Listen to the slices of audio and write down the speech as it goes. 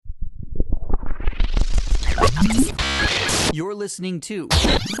You're listening to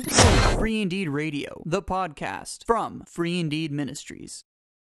Free Indeed Radio, the podcast from Free Indeed Ministries.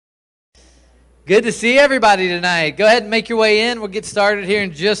 Good to see everybody tonight. Go ahead and make your way in. We'll get started here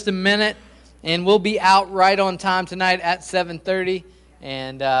in just a minute, and we'll be out right on time tonight at 7:30.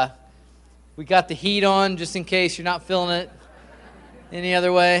 And we got the heat on just in case you're not feeling it any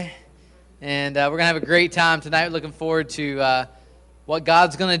other way. And we're going to have a great time tonight. Looking forward to what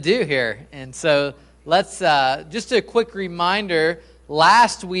God's going to do here. And so let's, just a quick reminder,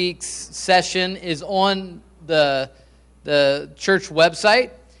 last week's session is on the church website.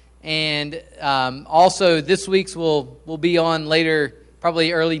 And also this week's will be on later,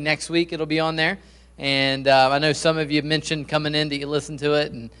 probably early next week it'll be on there. And I know some of you mentioned coming in that you listen to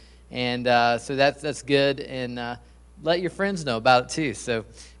it, and so that's good. And let your friends know about it too. So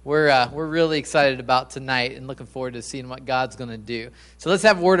we're really excited about tonight and looking forward to seeing what God's going to do. So let's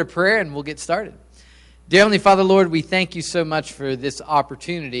have a word of prayer and we'll get started. Dear Heavenly Father, Lord, we thank you so much for this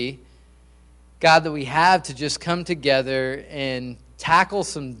opportunity, God, that we have to just come together and tackle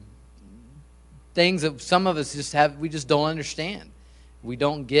some things that some of us we just don't understand. We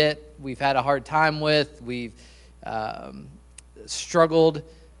don't get, we've had a hard time with, we've struggled.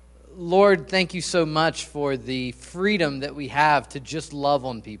 Lord, thank you so much for the freedom that we have to just love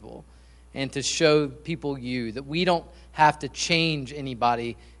on people and to show people you, that we don't have to change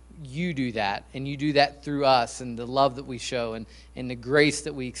anybody. You do that, and you do that through us and the love that we show and the grace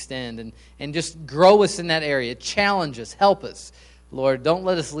that we extend, and just grow us in that area. Challenge us, help us. Lord, don't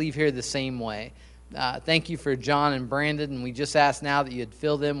let us leave here the same way. Thank you for John and Brandon, and we just ask now that you'd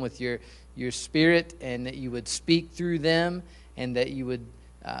fill them with your spirit and that you would speak through them and that you would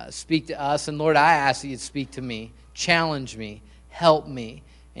speak to us. And Lord, I ask that you'd speak to me, challenge me, help me,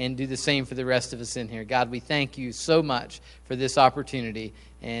 and do the same for the rest of us in here. God, we thank you so much for this opportunity,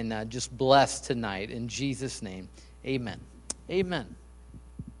 and just bless tonight. In Jesus' name, amen. Amen.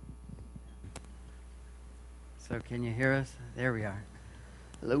 So can you hear us? There we are.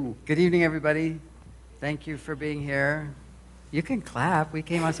 Hello. Good evening, everybody. Thank you for being here. You can clap. We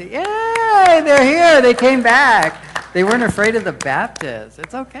came on and say, yay, they're here. They came back. They weren't afraid of the Baptists.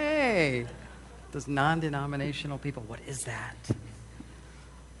 It's okay. Those non-denominational people, what is that?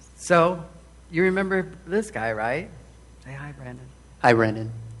 So, you remember this guy, right? Say hi, Brandon. Hi,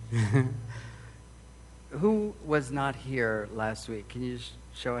 Brandon. Who was not here last week? Can you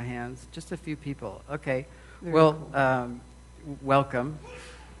show of hands? Just a few people. Okay. Well, welcome,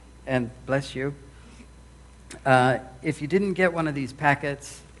 and bless you. If you didn't get one of these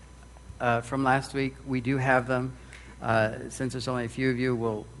packets from last week, we do have them. Since there's only a few of you,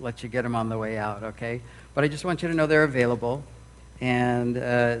 we'll let you get them on the way out, okay? But I just want you to know they're available,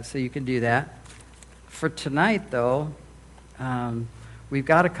 and so you can do that. For tonight, though, we've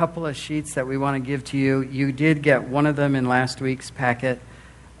got a couple of sheets that we want to give to you. You did get one of them in last week's packet.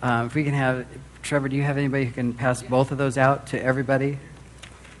 If we can have, Trevor, do you have anybody who can pass both of those out to everybody?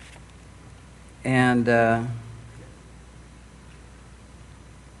 And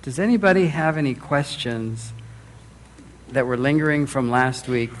does anybody have any questions that were lingering from last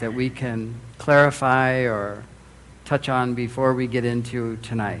week that we can clarify or touch on before we get into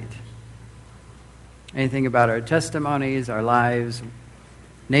tonight? Anything about our testimonies, our lives,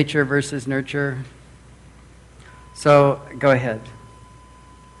 nature versus nurture? So, go ahead.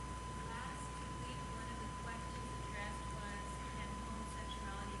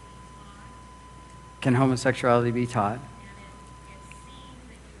 Can homosexuality be taught?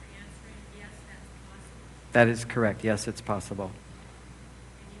 That is correct. Yes, it's possible.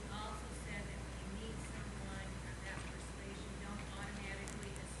 And you also said that when you meet someone of that persuasion, don't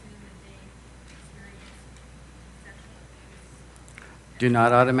automatically assume that they experience sexual abuse. Do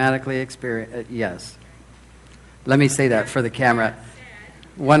not automatically experience. Yes. Let me say that for the camera.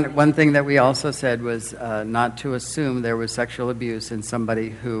 One thing that we also said was not to assume there was sexual abuse in somebody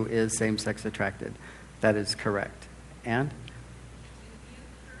who is same-sex attracted. That is correct. And?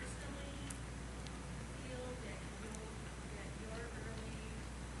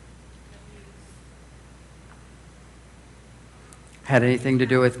 Had anything to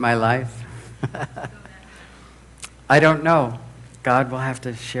do with my life? I don't know. God will have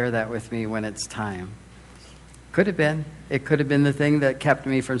to share that with me when it's time. Could have been. It could have been the thing that kept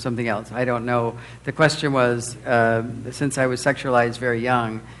me from something else. I don't know. The question was, since I was sexualized very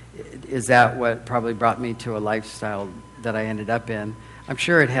young, is that what probably brought me to a lifestyle that I ended up in? I'm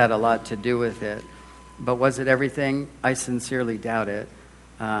sure it had a lot to do with it. But was it everything? I sincerely doubt it.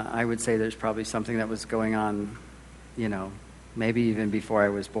 I would say there's probably something that was going on, maybe even before I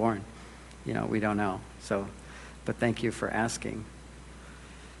was born. We don't know. So, but thank you for asking.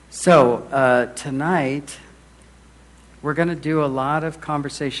 So, tonight, We're going to do a lot of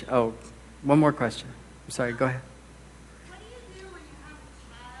conversation. Oh, one more question. I'm sorry, go ahead. What do you do when you have a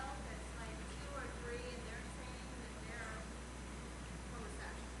child that's like 2 or 3 and they're saying that they're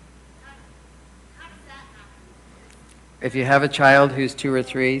homosexual? How does that happen? If you have a child who's 2 or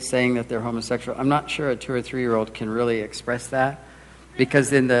 3 saying that they're homosexual, I'm not sure a 2 or 3-year-old can really express that,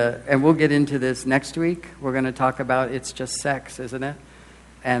 because and we'll get into this next week, we're going to talk about it's just sex, isn't it?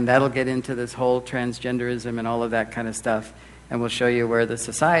 And that'll get into this whole transgenderism and all of that kind of stuff. And we'll show you where the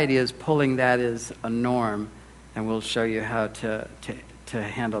society is pulling that as a norm, and we'll show you how to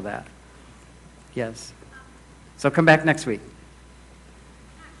handle that. Yes. So come back next week. I'm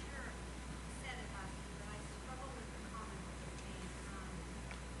not sure you said it last week, but I struggle with the comment that you made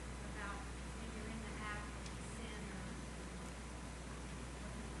about when you're in the act of sin or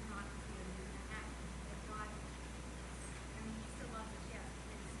pornography or you're in the act that God, I mean, He still loves us, yes,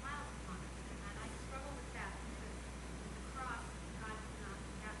 and He smiles upon us. And I struggle with that because with the cross, God cannot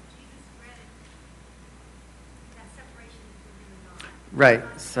have Jesus granted that separation between Him and God. Right.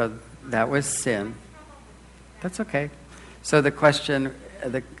 So that was sin. That's okay. So the question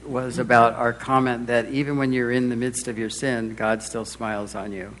was about our comment that even when you're in the midst of your sin, God still smiles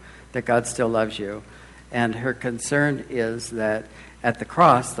on you, that God still loves you. And her concern is that at the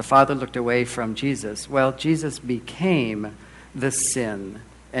cross, the Father looked away from Jesus. Well, Jesus became the sin.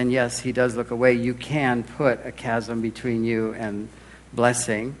 And yes, He does look away. You can put a chasm between you and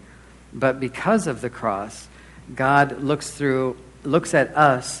blessing. But because of the cross, God looks at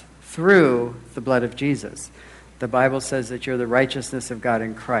us through the blood of Jesus. The Bible says that you're the righteousness of God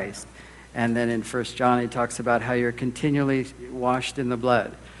in Christ. And then in 1 John, he talks about how you're continually washed in the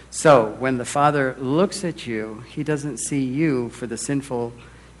blood. So when the Father looks at you, He doesn't see you for the sinful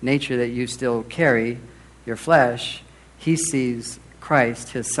nature that you still carry, your flesh. He sees Christ,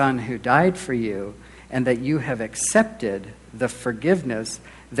 His Son, who died for you, and that you have accepted the forgiveness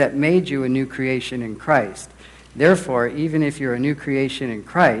that made you a new creation in Christ. Therefore, even if you're a new creation in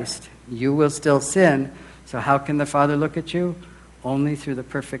Christ, you will still sin. So how can the Father look at you? Only through the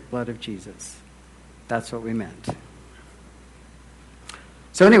perfect blood of Jesus. That's what we meant.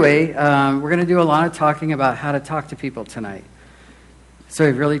 So anyway, we're going to do a lot of talking about how to talk to people tonight. So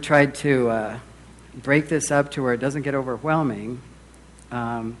we've really tried to break this up to where it doesn't get overwhelming.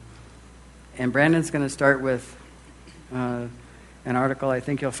 And Brandon's going to start with an article I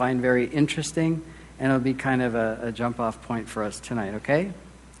think you'll find very interesting, and it'll be kind of a jump-off point for us tonight, okay?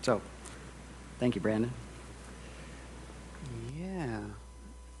 So, thank you, Brandon. Yeah.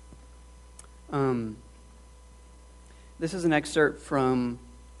 This is an excerpt from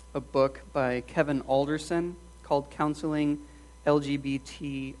a book by Kevin Alderson called Counseling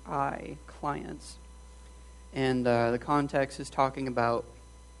LGBTI Clients. And the context is talking about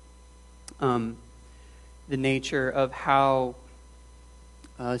the nature of how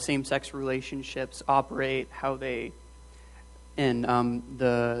same-sex relationships operate, how they, and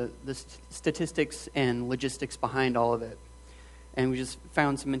the statistics and logistics behind all of it. And we just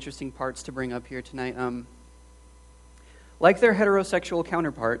found some interesting parts to bring up here tonight. Like their heterosexual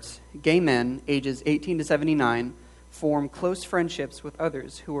counterparts, gay men ages 18 to 79 form close friendships with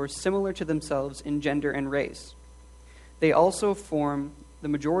others who are similar to themselves in gender and race. They also form the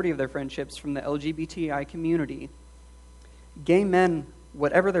majority of their friendships from the LGBTI community. Gay men,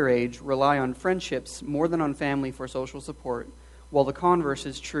 whatever their age, rely on friendships more than on family for social support, while the converse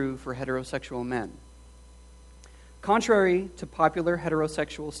is true for heterosexual men. Contrary to popular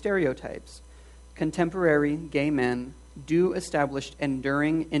heterosexual stereotypes, contemporary gay men do establish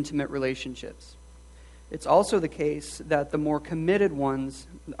enduring intimate relationships. It's also the case that the more committed one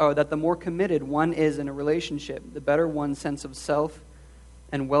is in a relationship, the better one's sense of self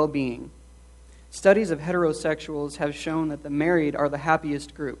and well-being. Studies of heterosexuals have shown that the married are the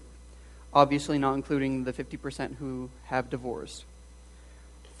happiest group, obviously not including the 50% who have divorced.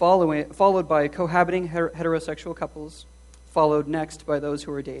 Followed by cohabiting heterosexual couples, followed next by those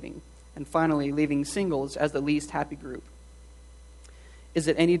who are dating, and finally leaving singles as the least happy group. Is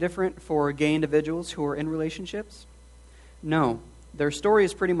it any different for gay individuals who are in relationships? No, their story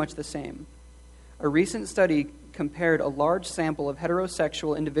is pretty much the same. A recent study compared a large sample of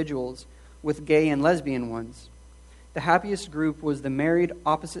heterosexual individuals with gay and lesbian ones. The happiest group was the married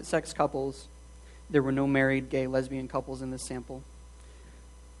opposite-sex couples. There were no married gay lesbian couples in this sample.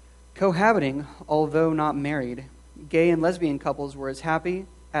 Cohabiting, although not married, gay and lesbian couples were as happy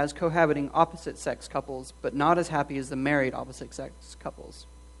as cohabiting opposite-sex couples, but not as happy as the married opposite-sex couples.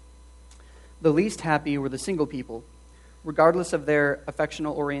 The least happy were the single people, regardless of their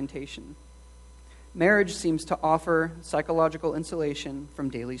affectional orientation. Marriage seems to offer psychological insulation from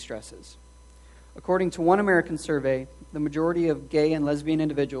daily stresses. According to one American survey, the majority of gay and lesbian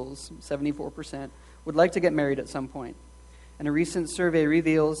individuals, 74%, would like to get married at some point. And a recent survey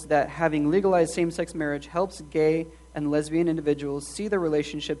reveals that having legalized same-sex marriage helps gay and lesbian individuals see their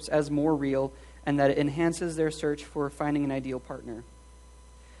relationships as more real, and that it enhances their search for finding an ideal partner.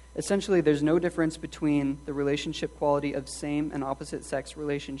 Essentially, there's no difference between the relationship quality of same and opposite sex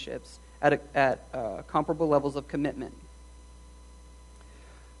relationships at comparable levels of commitment.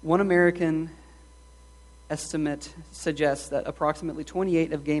 One American estimate suggests that approximately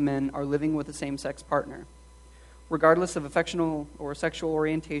 28 of gay men are living with a same-sex partner. Regardless of affectional or sexual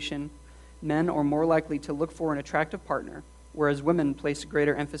orientation, men are more likely to look for an attractive partner, whereas women place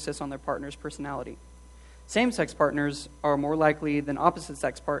greater emphasis on their partner's personality. Same-sex partners are more likely than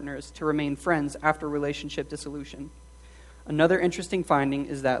opposite-sex partners to remain friends after relationship dissolution. Another interesting finding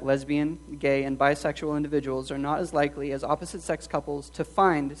is that lesbian, gay, and bisexual individuals are not as likely as opposite-sex couples to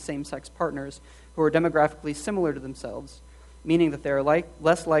find same-sex partners who are demographically similar to themselves, meaning that they are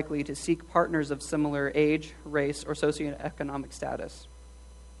less likely to seek partners of similar age, race, or socioeconomic status.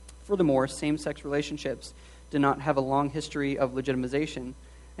 Furthermore, same-sex relationships do not have a long history of legitimization,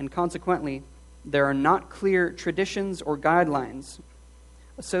 and consequently, there are not clear traditions or guidelines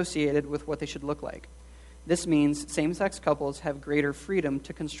associated with what they should look like. This means same-sex couples have greater freedom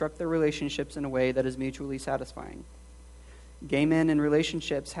to construct their relationships in a way that is mutually satisfying. Gay men in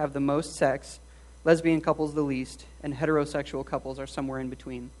relationships have the most sex, lesbian couples the least, and heterosexual couples are somewhere in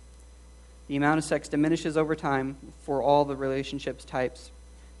between. The amount of sex diminishes over time for all the relationships types,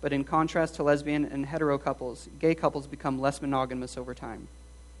 but in contrast to lesbian and hetero couples, gay couples become less monogamous over time.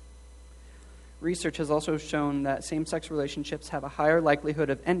 Research has also shown that same-sex relationships have a higher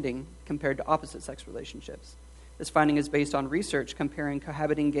likelihood of ending compared to opposite-sex relationships. This finding is based on research comparing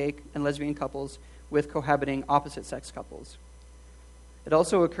cohabiting gay and lesbian couples with cohabiting opposite-sex couples. It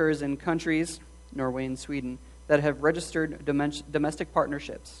also occurs in countries, Norway and Sweden, that have registered domestic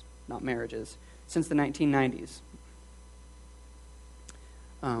partnerships, not marriages, since the 1990s.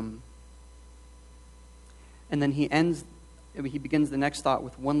 And then he begins the next thought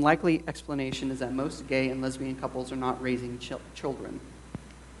with, one likely explanation is that most gay and lesbian couples are not raising children.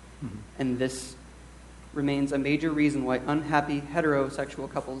 Mm-hmm. And this remains a major reason why unhappy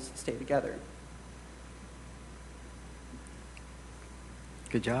heterosexual couples stay together.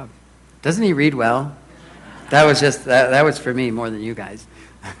 Good job. Doesn't he read well? That was just that was for me more than you guys.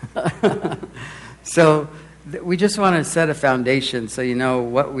 So we just want to set a foundation so you know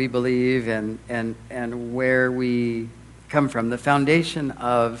what we believe and where we come from. The foundation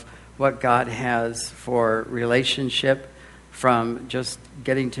of what God has for relationship, from just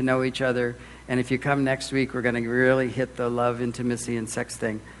getting to know each other. And if you come next week, we're going to really hit the love, intimacy, and sex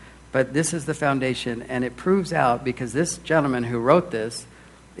thing. But this is the foundation, and it proves out because this gentleman who wrote this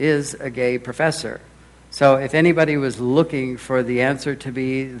is a gay professor. So if anybody was looking for the answer to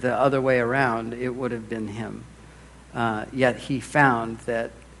be the other way around, it would have been him. Yet he found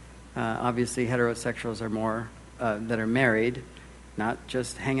that obviously heterosexuals are more that are married, not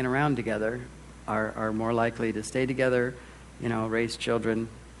just hanging around together, are more likely to stay together, raise children,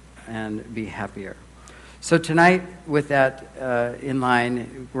 and be happier. So tonight, with that in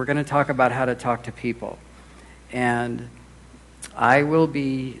line, we're going to talk about how to talk to people. And I will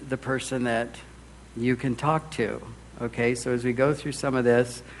be the person that you can talk to. Okay, so as we go through some of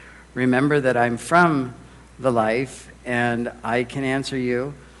this, remember that I'm from the life, and I can answer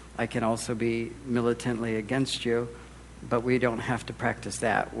you. I can also be militantly against you, but we don't have to practice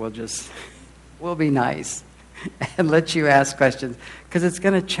that. We'll be nice and let you ask questions, because it's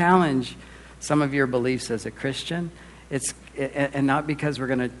going to challenge some of your beliefs as a Christian. And not because we're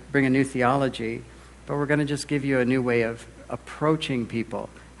going to bring a new theology, but we're going to just give you a new way of approaching people.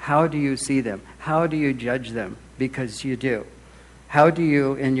 How do you see them? How do you judge them? Because you do. How do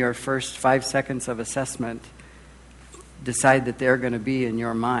you, in your first 5 seconds of assessment, decide that they're going to be in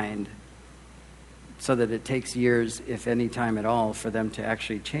your mind, so that it takes years, if any time at all, for them to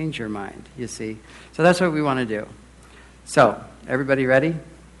actually change your mind, you see? So that's what we want to do. So, everybody ready?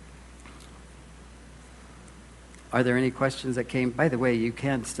 Are there any questions that came? By the way, you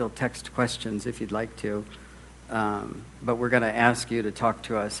can still text questions if you'd like to, but we're going to ask you to talk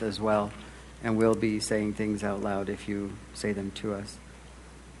to us as well, and we'll be saying things out loud if you say them to us.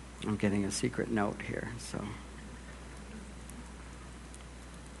 I'm getting a secret note here, so...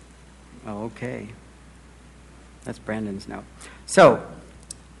 Oh, okay. That's Brandon's note. So,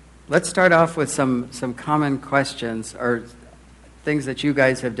 let's start off with some common questions or things that you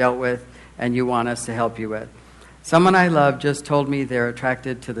guys have dealt with and you want us to help you with. Someone I love just told me they're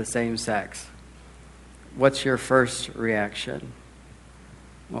attracted to the same sex. What's your first reaction?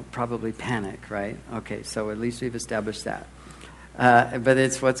 Well, probably panic, right? Okay, so at least we've established that. But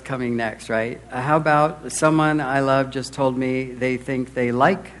it's what's coming next, right? How about someone I love just told me they think they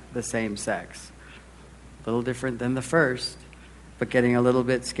like the same sex? A little different than the first, but getting a little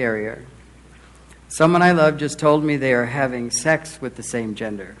bit scarier. Someone I love just told me they are having sex with the same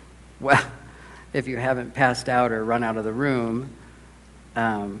gender. Well, if you haven't passed out or run out of the room,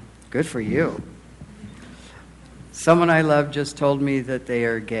 good for you. Someone I love just told me that they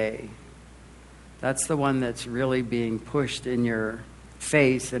are gay. That's the one that's really being pushed in your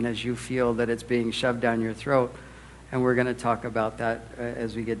face, and as you feel that it's being shoved down your throat. And we're going to talk about that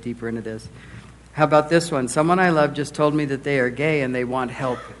as we get deeper into this. How about this one? Someone I love just told me that they are gay and they want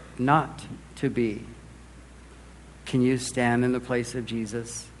help not to be. Can you stand in the place of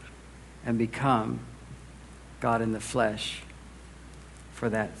Jesus and become God in the flesh for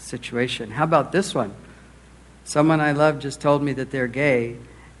that situation? How about this one? Someone I love just told me that they're gay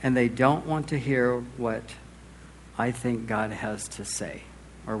and they don't want to hear what I think God has to say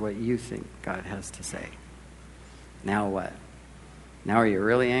or what you think God has to say. Now what? Now are you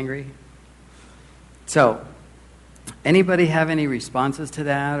really angry? So, anybody have any responses to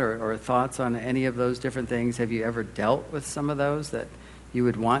that or thoughts on any of those different things? Have you ever dealt with some of those that you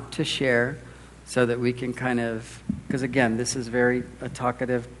would want to share so that we can kind of, because again, this is very a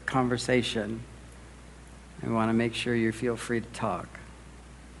talkative conversation. We want to make sure you feel free to talk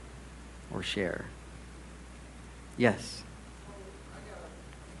or share. Yes.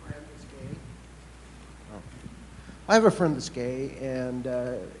 I have a friend that's gay, and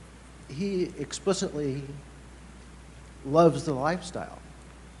he explicitly loves the lifestyle.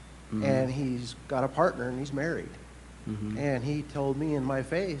 Mm-hmm. And he's got a partner, and he's married. Mm-hmm. And he told me in my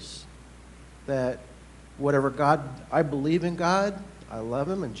face that whatever God, I believe in God, I love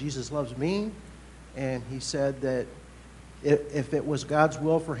him, and Jesus loves me. And he said that if it was God's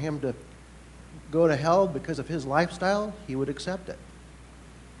will for him to go to hell because of his lifestyle, he would accept it.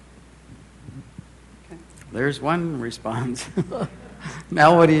 There's one response.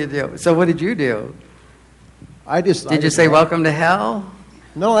 Now what do you do? So what did you do? Did you say welcome to hell?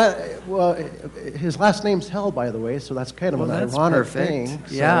 No, well, his last name's Hell, by the way, so that's kind of an ironic thing.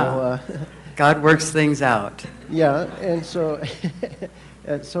 Yeah. So, God works things out. Yeah, and so,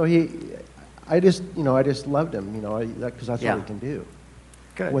 I just loved him, because that's what he can do.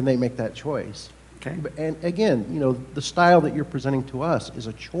 Good. When they make that choice. Okay. And again, the style that you're presenting to us is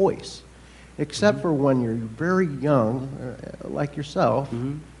a choice, except for when you're very young, like yourself,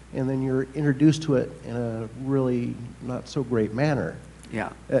 and then you're introduced to it in a really not so great manner. Yeah.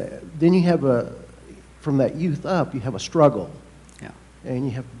 Then you have from that youth up, you have a struggle. Yeah. And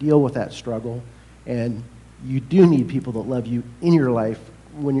you have to deal with that struggle, and you do need people that love you in your life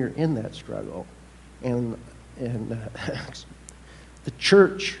when you're in that struggle. And the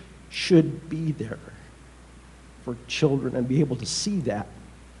church should be there for children and be able to see that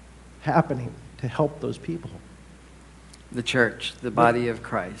happening to help those people. The church, the body of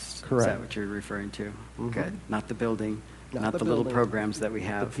Christ. Correct. Is that what you're referring to? Mm-hmm. Good. Not the building, not the building, little programs that we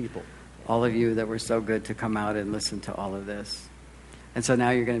have. The people. All of you that were so good to come out and listen to all of this. And so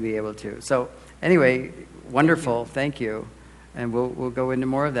now you're going to be able to. So anyway, wonderful. Thank you. And we'll go into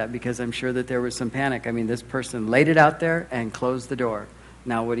more of that because I'm sure that there was some panic. I mean, this person laid it out there and closed the door.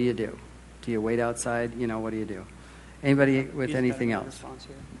 Now what do you do? Do you wait outside? What do you do? Anybody with anything else?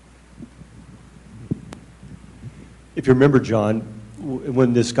 If you remember, John,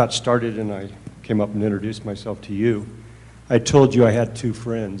 when this got started and I came up and introduced myself to you, I told you I had two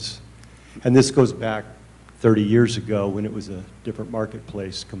friends. And this goes back 30 years ago when it was a different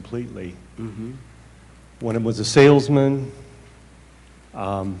marketplace completely. Mm-hmm. One of them was a salesman,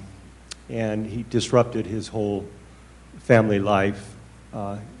 and he disrupted his whole family life.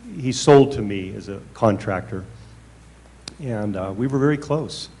 He sold to me as a contractor, and we were very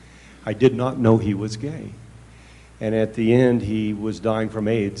close. I did not know he was gay. And at the end, he was dying from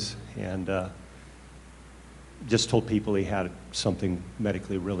AIDS, and just told people he had something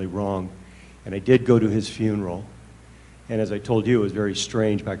medically really wrong. And I did go to his funeral. And as I told you, it was very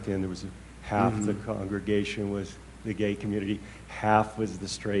strange back then. There was half the congregation was the gay community, half was the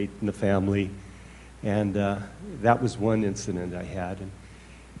straight and the family. And that was one incident I had.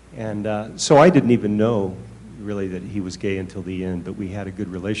 And so I didn't even know, really, that he was gay until the end, but we had a good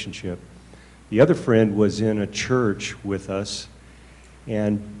relationship. The other friend was in a church with us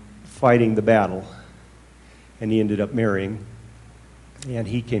and fighting the battle. And he ended up marrying, and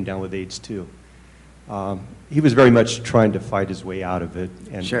he came down with AIDS too. He was very much trying to fight his way out of it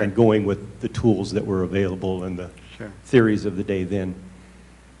and going with the tools that were available and the theories of the day then.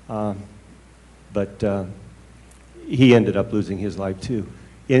 But he ended up losing his life too.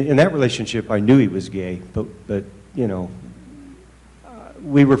 in that relationship, I knew he was gay, but you know,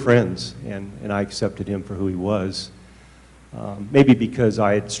 we were friends, and I accepted him for who he was. Maybe because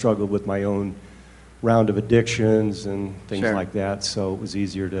I had struggled with my own round of addictions and things Sure. like that, so it was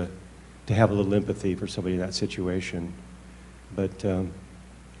easier to have a little empathy for somebody in that situation. But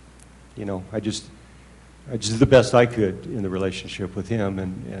you know, I just did the best I could in the relationship with him,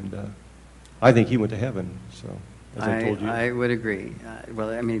 and I think he went to heaven. So, as I told you, I would agree. Well,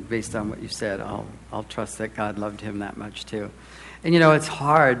 I mean, based on what you said, I'll trust that God loved him that much too. And you know, it's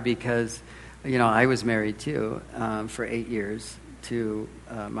hard because, you know, I was married too for 8 years to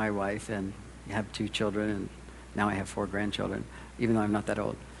my wife, and have 2 children, and now I have 4 grandchildren, even though I'm not that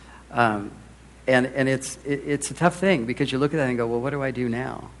old. And it's a tough thing because you look at that and go, well, what do I do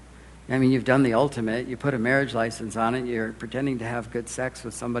now? I mean, you've done the ultimate. You put a marriage license on it. You're pretending to have good sex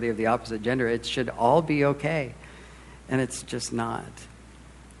with somebody of the opposite gender. It should all be okay. And it's just not.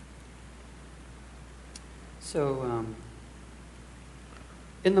 So,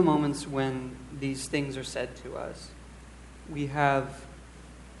 in the moments when these things are said to us, we have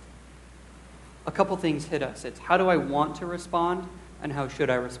a couple things hit us. It's how do I want to respond, and how should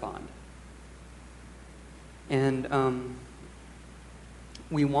I respond? And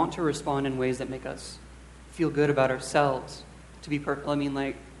we want to respond in ways that make us feel good about ourselves. To be perfect, I mean,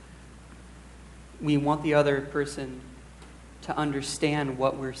 like, we want the other person to understand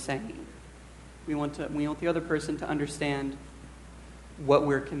what we're saying. We want the other person to understand what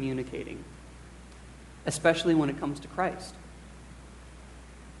we're communicating, especially when it comes to Christ.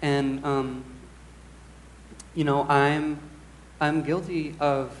 And you know, I'm guilty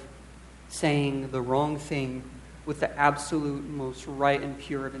of saying the wrong thing with the absolute most right and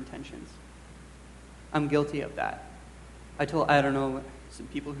pure of intentions. I'm guilty of that. I don't know, some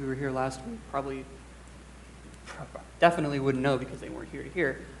people who were here last week probably definitely wouldn't know because they weren't here to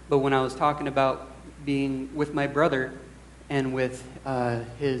hear. But when I was talking about being with my brother and with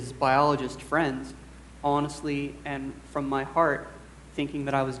his biologist friends, honestly and from my heart, thinking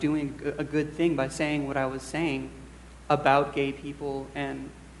that I was doing a good thing by saying what I was saying about gay people and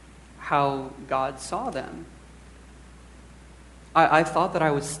how God saw them. I thought that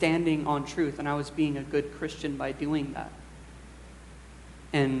I was standing on truth and I was being a good Christian by doing that.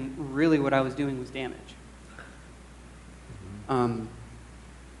 And really what I was doing was damage.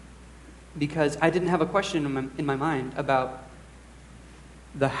 Because I didn't have a question in my mind about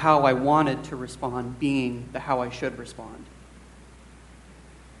the how I wanted to respond being the how I should respond.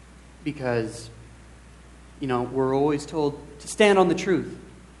 Because, you know, we're always told to stand on the truth.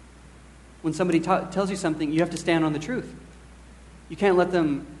 When somebody tells you something, you have to stand on the truth. You can't let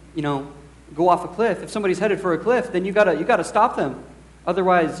them, you know, go off a cliff. If somebody's headed for a cliff, then you gotta stop them.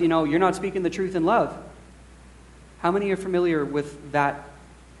 Otherwise, you know, you're not speaking the truth in love. How many are familiar with that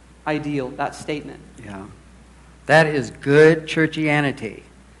ideal, that statement? Yeah. That is good churchianity.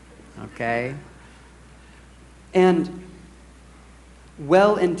 Okay? And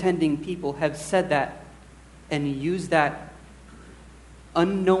well-intending people have said that and used that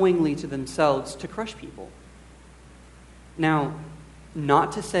unknowingly to themselves to crush people. Now,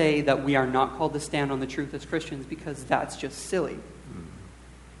 not to say that we are not called to stand on the truth as Christians, because that's just silly.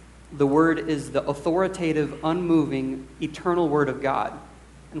 The Word is the authoritative, unmoving, eternal Word of God,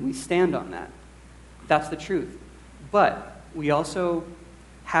 and we stand on that. That's the truth. But we also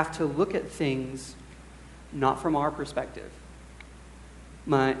have to look at things not from our perspective.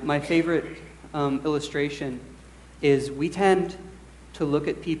 My favorite illustration is we tend to look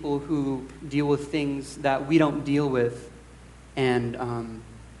at people who deal with things that we don't deal with and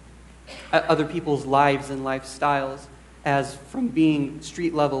other people's lives and lifestyles as from being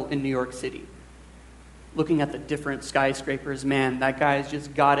street level in New York City. Looking at the different skyscrapers, man, that guy's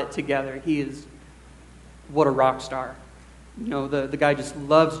just got it together. He is, what a rock star. You know, the guy just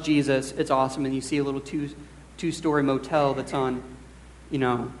loves Jesus. It's awesome. And you see a little two-story motel that's on, you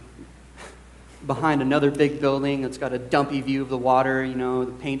know, behind another big building. It's got a dumpy view of the water, you know,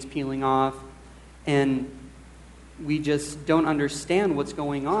 the paint's peeling off. And we just don't understand what's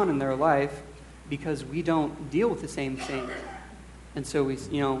going on in their life because we don't deal with the same thing. And so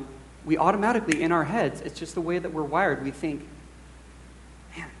we automatically, in our heads, it's just the way that we're wired. We think,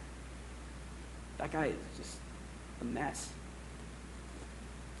 man, that guy is just a mess.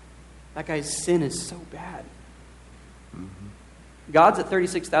 That guy's sin is so bad. Mm-hmm. God's at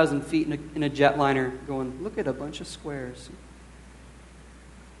 36,000 feet in a jetliner going, look at a bunch of squares.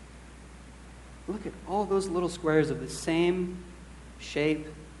 Look at all those little squares of the same shape,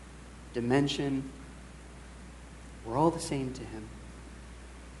 dimension. We're all the same to him.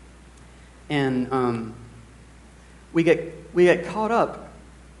 And we get caught up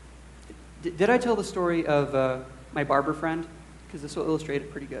Did I tell the story of my barber friend? Because this will illustrate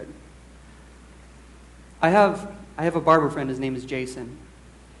it pretty good. I have a barber friend. His name is Jason,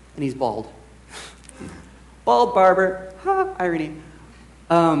 and he's bald. Bald barber. Ha, irony.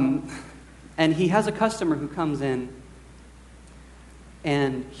 And he has a customer who comes in,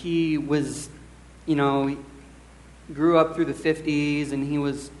 and he was, he grew up through the 50s, and he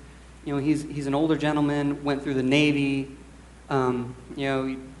was, he's an older gentleman, went through the Navy,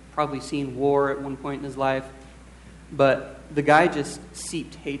 he'd probably seen war at one point in his life, but the guy just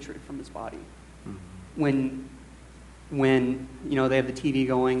seeped hatred from his body. When they have the TV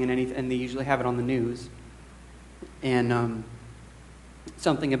going and they usually have it on the news, and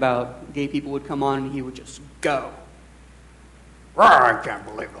something about gay people would come on and he would just go, I can't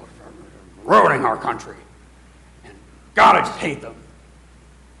believe it, ruining our country, and God, I just hate them,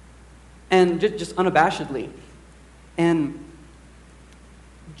 and just unabashedly. And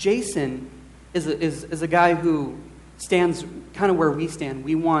Jason is a guy who stands kind of where we stand.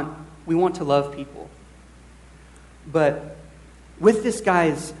 We want to love people. But with this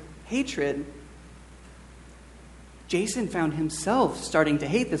guy's hatred, Jason found himself starting to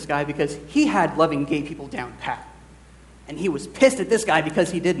hate this guy because he had loving gay people down pat. And he was pissed at this guy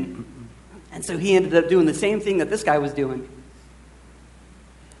because he didn't. And so he ended up doing the same thing that this guy was doing.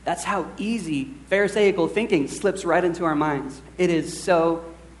 That's how easy Pharisaical thinking slips right into our minds. It is so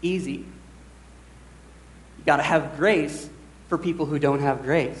easy. You got to have grace for people who don't have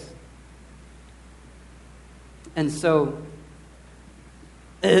grace. And so,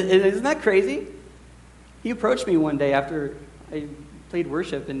 isn't that crazy? He approached me one day after I played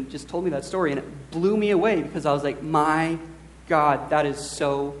worship and just told me that story, and it blew me away because I was like, my God, that is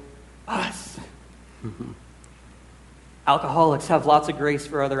so us. Alcoholics have lots of grace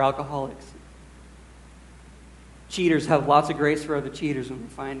for other alcoholics. Cheaters have lots of grace for other cheaters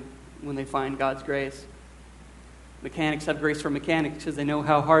when they find God's grace. Mechanics have grace for mechanics because they know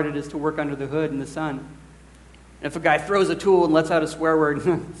how hard it is to work under the hood in the sun. And if a guy throws a tool and lets out a swear word,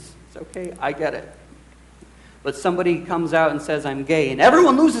 it's okay, I get it. But somebody comes out and says, I'm gay, and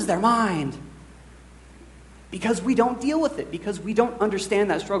everyone loses their mind. Because we don't deal with it, because we don't understand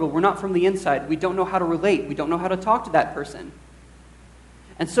that struggle. We're not from the inside. We don't know how to relate. We don't know how to talk to that person.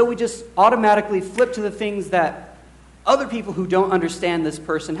 And so we just automatically flip to the things that other people who don't understand this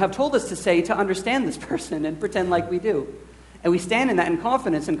person have told us to say to understand this person and pretend like we do. And we stand in that in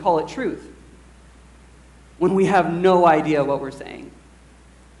confidence and call it truth when we have no idea what we're saying.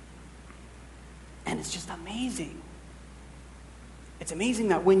 And it's just amazing. It's amazing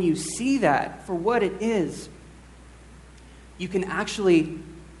that when you see that for what it is, you can actually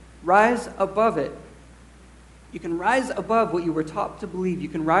rise above it. You can rise above what you were taught to believe. You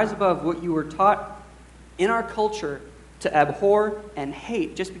can rise above what you were taught in our culture to abhor and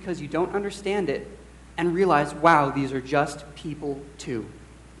hate just because you don't understand it, and realize, wow, these are just people too.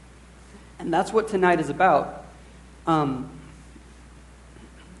 And that's what tonight is about.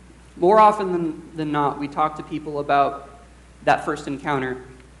 More often than not, we talk to people about that first encounter,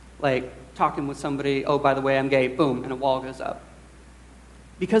 like talking with somebody, oh, by the way, I'm gay, boom, and a wall goes up.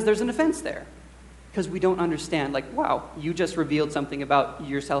 Because there's an offense there. Because we don't understand, like, wow, you just revealed something about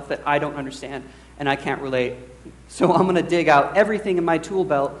yourself that I don't understand and I can't relate. So I'm going to dig out everything in my tool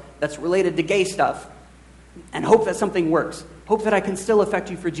belt that's related to gay stuff and hope that something works. Hope that I can still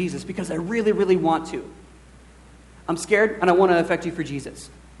affect you for Jesus because I really, really want to. I'm scared and I want to affect you for Jesus.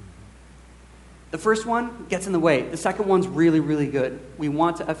 The first one gets in the way. The second one's really, really good. We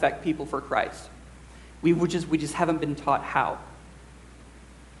want to affect people for Christ. We just haven't been taught how.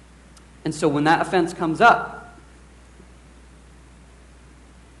 And so when that offense comes up,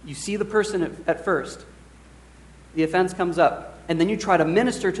 you see the person at first. The offense comes up. And then you try to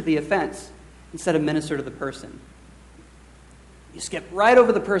minister to the offense instead of minister to the person. You skip right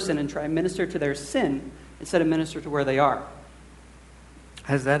over the person and try to minister to their sin instead of minister to where they are.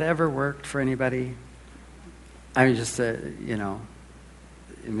 Has that ever worked for anybody? I mean, just, maybe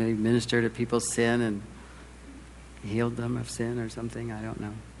minister to people's sin and healed them of sin or something? I don't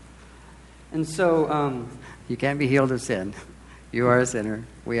know. And so... you can't be healed of sin. You are a sinner.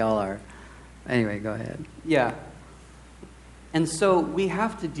 We all are. Anyway, go ahead. Yeah. And so we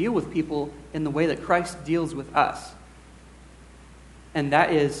have to deal with people in the way that Christ deals with us. And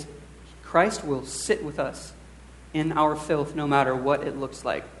that is, Christ will sit with us in our filth no matter what it looks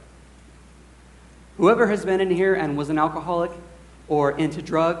like. Whoever has been in here and was an alcoholic or into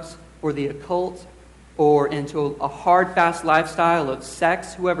drugs or the occult or into a hard, fast lifestyle of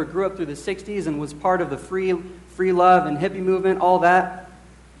sex, whoever grew up through the 60s and was part of the free love and hippie movement, all that,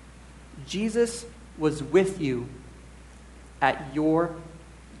 Jesus was with you at your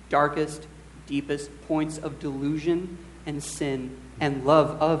darkest, deepest points of delusion and sin and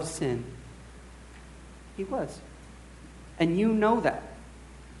love of sin. He was. And you know that.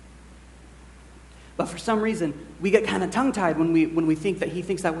 But for some reason, we get kind of tongue-tied when we think that he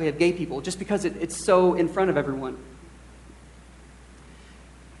thinks that way of gay people, just because it's so in front of everyone.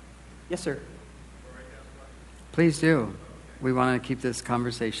 Yes, sir. Please do. We want to keep this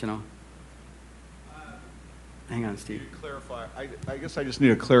conversational. Hang on, Steve. To clarify, I guess I just need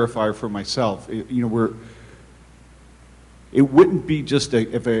to clarify for myself. It wouldn't be just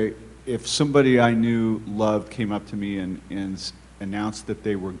if somebody I knew loved came up to me and announced that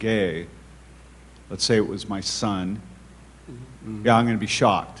they were gay. Let's say it was my son. Mm-hmm. Yeah, I'm going to be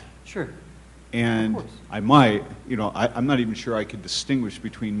shocked. Sure. And Of course. I might, I'm not even sure I could distinguish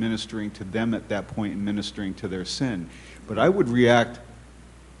between ministering to them at that point and ministering to their sin. But I would react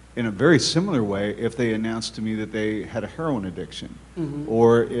in a very similar way if they announced to me that they had a heroin addiction,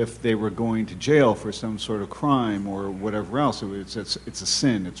 or if they were going to jail for some sort of crime or whatever else. It's a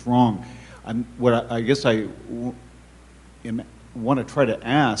sin. It's wrong. I guess I want to try to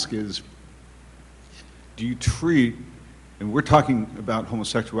ask is, do you treat, and we're talking about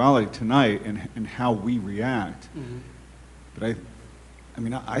homosexuality tonight and how we react, but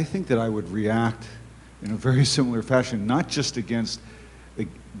I think that I would react in a very similar fashion, not just against the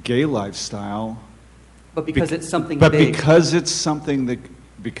gay lifestyle, But because it's something but big. because it's something that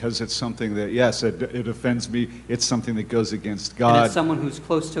yes, it offends me. It's something that goes against God. And it's someone who's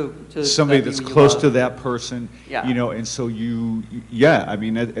close to Somebody that that's you close love. to that person. Yeah. And so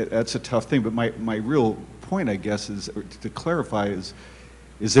that's a tough thing. But my real point, I guess, is to clarify is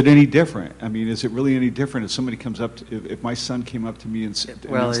it any different? I mean, is it really any different if somebody comes up if my son came up to me and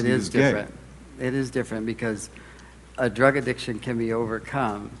Well, announced it he is was gay? different. It is different because a drug addiction can be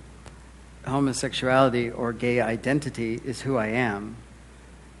overcome. Homosexuality or gay identity is who I am,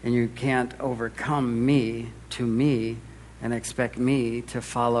 and you can't overcome me and expect me to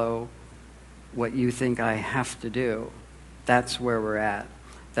follow what you think I have to do. That's where we're at.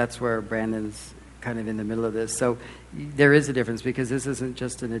 That's where Brandon's kind of in the middle of this. So there is a difference because this isn't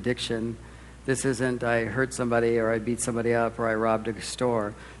just an addiction. This isn't I hurt somebody or I beat somebody up or I robbed a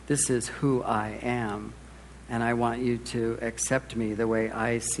store. This is who I am. And I want you to accept me the way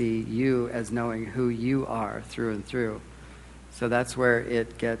I see you as knowing who you are through and through. So that's where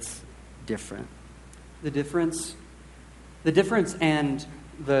it gets different. The difference and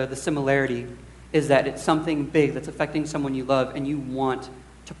the similarity is that it's something big that's affecting someone you love, and you want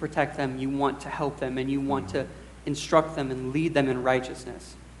to protect them, you want to help them, and you want to instruct them and lead them in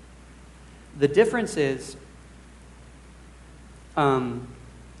righteousness. The difference is, and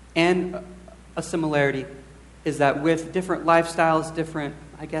a similarity, is that with different lifestyles, different,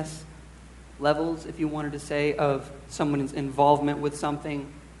 I guess, levels, if you wanted to say, of someone's involvement with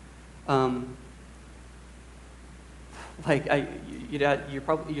something, your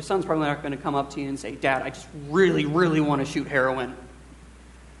son's probably not going to come up to you and say, "Dad, I just really, really want to shoot heroin.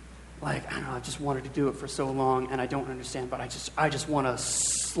 Like, I don't know, I just wanted to do it for so long, and I don't understand, but I just want to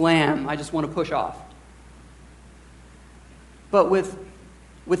slam. I just want to push off." But with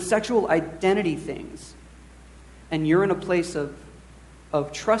sexual identity things, and you're in a place of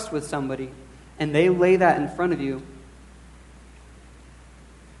trust with somebody, and they lay that in front of you,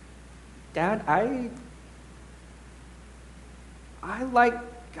 "Dad, I like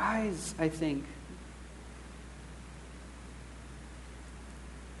guys, I think.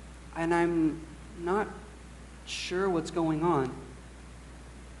 And I'm not sure what's going on."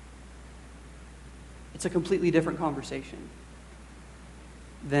 It's a completely different conversation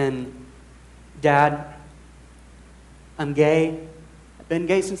than, "Dad, I'm gay. I've been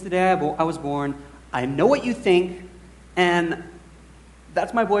gay since the day I was born. I know what you think, and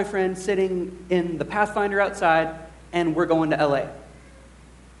that's my boyfriend sitting in the Pathfinder outside, and we're going to LA."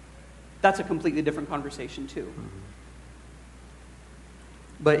 That's a completely different conversation too. Mm-hmm.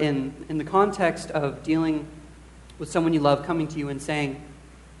 But in the context of dealing with someone you love coming to you and saying,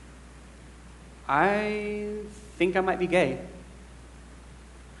 "I think I might be gay,"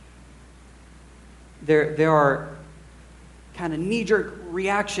 there are kind of knee-jerk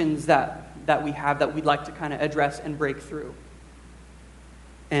reactions that we have that we'd like to kind of address and break through.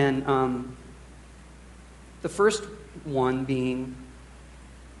 And the first one being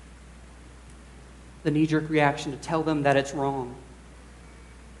the knee-jerk reaction to tell them that it's wrong.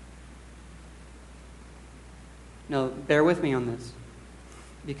 Now, bear with me on this,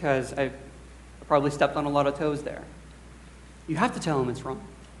 because I probably stepped on a lot of toes there. You have to tell them it's wrong.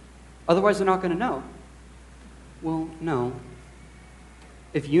 Otherwise, they're not going to know. Well, no.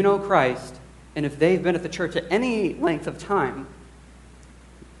 If you know Christ, and if they've been at the church at any length of time,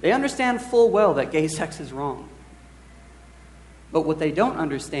 They understand full well that gay sex is wrong. But what they don't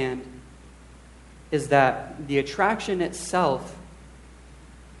understand is that the attraction itself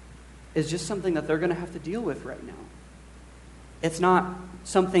is just something that they're going to have to deal with right now. It's not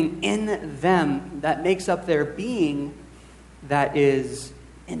something in them that makes up their being that is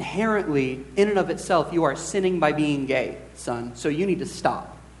inherently, in and of itself, you are sinning by being gay, son, so you need to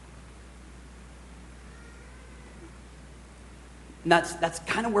stop. And that's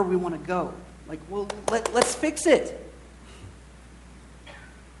kind of where we want to go. Like, well, let's fix it.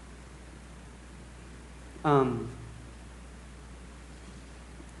 And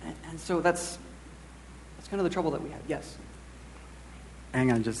so that's kind of the trouble that we have. Yes?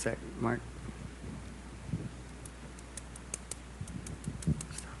 Hang on just a sec, Mark.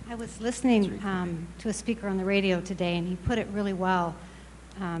 I was listening to a speaker on the radio today, and he put it really well.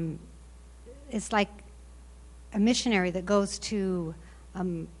 It's like a missionary that goes to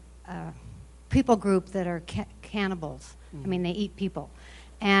a people group that are cannibals. I mean, they eat people.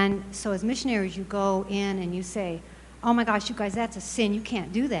 And so as missionaries, you go in and you say, oh my gosh, you guys, that's a sin. You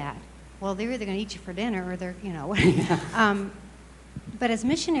can't do that. Well, they're either going to eat you for dinner or they're, you know. But as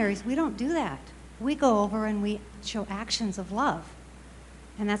missionaries, we don't do that. We go over and we show actions of love.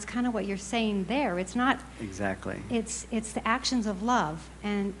 And that's kind of what you're saying there. It's not... Exactly. It's the actions of love.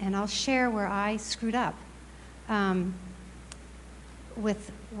 And I'll share where I screwed up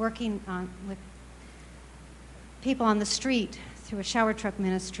with working with people on the street through a shower truck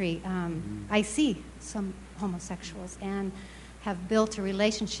ministry. I see some homosexuals and have built a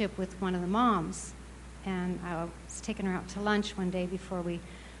relationship with one of the moms. And I was taking her out to lunch one day before we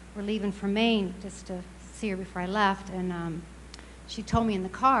were leaving for Maine, just to see her before I left. And she told me in the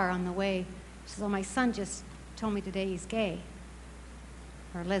car on the way, she says, oh, my son just told me today he's gay.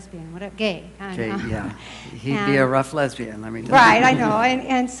 Or lesbian, whatever, gay. Okay, yeah. He'd be a rough lesbian, let me tell you. Right, I know.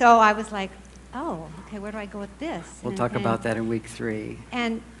 And so I was like, oh, okay, where do I go with this? We'll talk about that in week 3.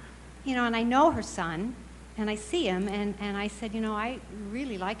 And, you know, and I know her son, and I see him, and I said, you know, I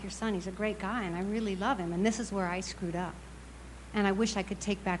really like your son. He's a great guy, and I really love him. And this is where I screwed up. And I wish I could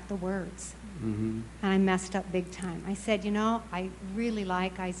take back the words. Mm-hmm. And I messed up big time. I said, you know, I really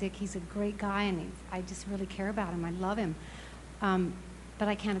like Isaac. He's a great guy, and I just really care about him. I love him. But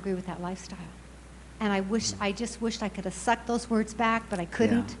I can't agree with that lifestyle. And I just wished I could have sucked those words back, but I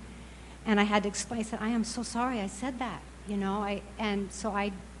couldn't. Yeah. And I had to explain. I said, I am so sorry I said that, you know. And so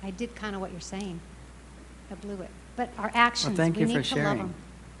I did kind of what you're saying. I blew it. But our actions, well, we need to love them.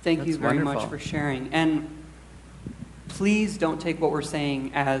 Thank you very much for sharing. And please don't take what we're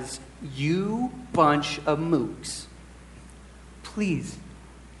saying as you bunch of mooks. Please,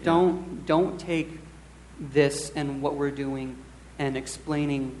 don't take this and what we're doing and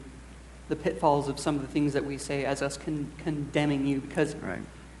explaining the pitfalls of some of the things that we say as us condemning you. Because,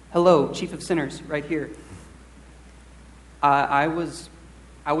 hello, chief of sinners, right here. I was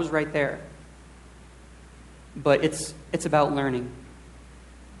right there. But it's about learning.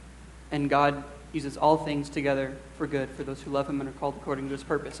 And God uses all things together for good for those who love him and are called according to his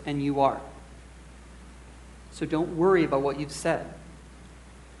purpose. And you are. So don't worry about what you've said.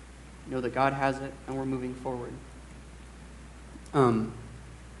 Know that God has it and we're moving forward. A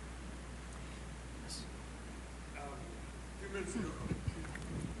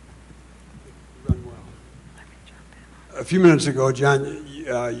few minutes ago, John,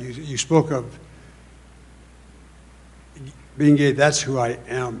 you spoke of being gay. That's who I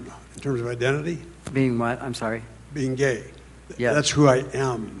am in terms of identity. Being what? I'm sorry. Being gay. Yeah. That's who I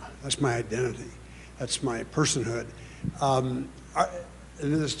am. That's my identity. That's my personhood. And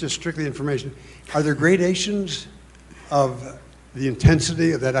this is just strictly information. Are there gradations of the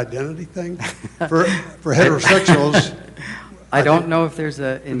intensity of that identity thing for heterosexuals? I don't know if there's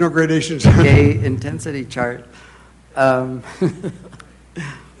no gradations. Gay intensity chart. In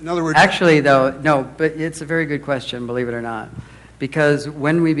other words, actually, though, no. But it's a very good question, believe it or not, because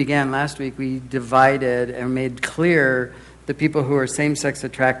when we began last week, we divided and made clear the people who are same-sex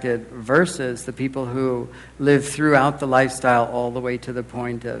attracted versus the people who live throughout the lifestyle all the way to the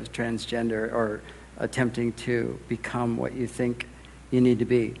point of transgender or attempting to become what you think you need to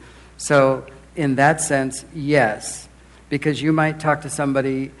be. So in that sense, yes, because you might talk to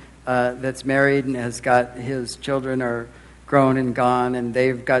somebody that's married and has got his children are grown and gone and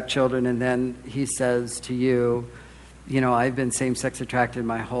they've got children, and then he says to you, you know, I've been same-sex attracted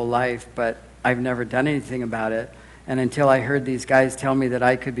my whole life, but I've never done anything about it. And until I heard these guys tell me that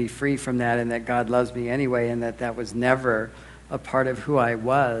I could be free from that and that God loves me anyway and that that was never a part of who I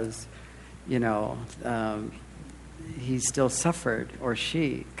was, you know, he still suffered, or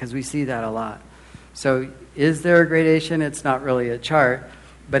she, because we see that a lot. So is there a gradation? It's not really a chart,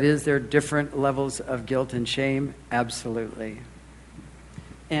 But is there different levels of guilt and shame? Absolutely.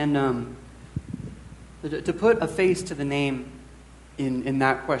 And to put a face to the name in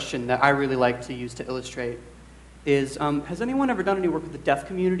that question that I really like to use to illustrate is, has anyone ever done any work with the deaf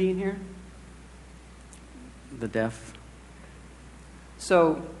community in here? The deaf?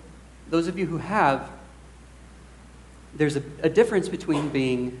 So, those of you who have, there's a difference between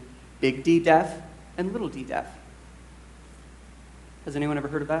being big D deaf and little d deaf. Has anyone ever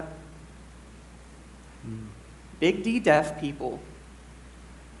heard of that? Big D deaf people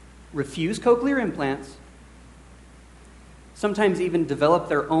refuse cochlear implants, sometimes even develop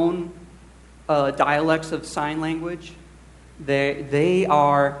their own dialects of sign language. They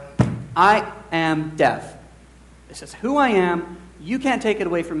are, I am deaf. This is who I am. You can't take it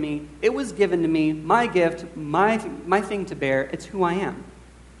away from me. It was given to me, my gift, my thing to bear. It's who I am.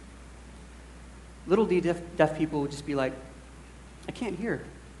 Little d deaf people would just be like, I can't hear.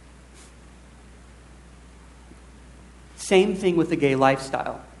 Same thing with the gay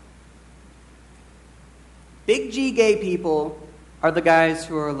lifestyle. Big G gay people are the guys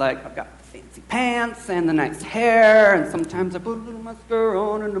who are like, I've got the fancy pants and the nice hair, and sometimes I put a little mascara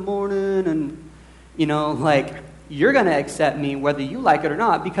on in the morning, and, you know, like, you're going to accept me whether you like it or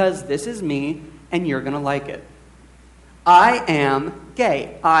not, because this is me, and you're going to like it. I am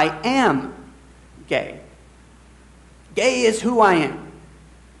gay. I am gay. Gay is who I am.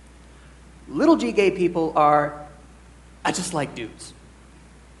 Little G gay people are, I just like dudes.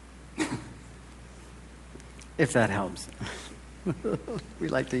 If that helps. We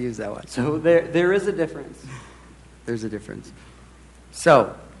like to use that one. So there is a difference. There's a difference.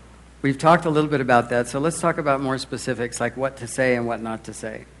 So, we've talked a little bit about that, so let's talk about more specifics, like what to say and what not to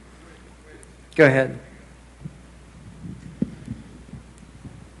say. Go ahead.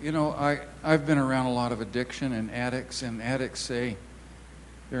 You know, I've been around a lot of addiction and addicts say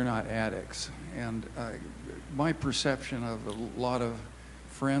they're not addicts. And my perception of a lot of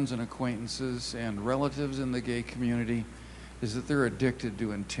friends and acquaintances and relatives in the gay community is that they're addicted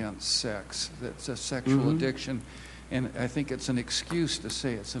to intense sex. That's a sexual addiction. And I think it's an excuse to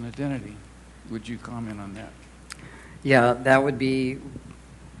say it's an identity. Would you comment on that? Yeah, that would be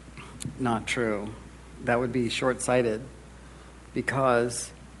not true. That would be short-sighted,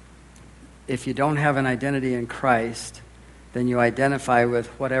 because if you don't have an identity in Christ, then you identify with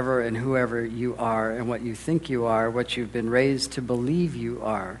whatever and whoever you are and what you think you are, what you've been raised to believe you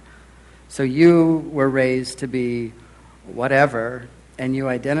are. So you were raised to be whatever, and you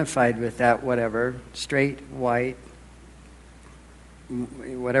identified with that whatever, straight, white,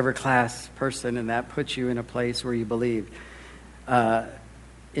 whatever class person, and that puts you in a place where you believed.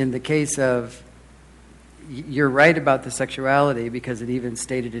 In the case of, you're right about the sexuality, because it even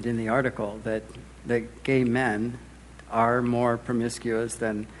stated it in the article that gay men are more promiscuous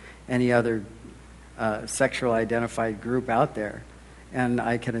than any other sexual identified group out there. And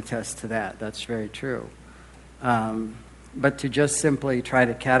I can attest to that. That's very true. But to just simply try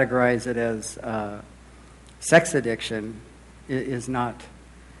to categorize it as sex addiction is not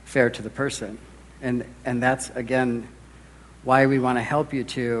fair to the person. And that's, again, why we want to help you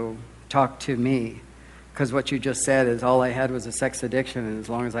to talk to me. Because what you just said is all I had was a sex addiction, and as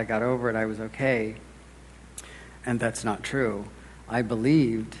long as I got over it, I was okay. And that's not true. I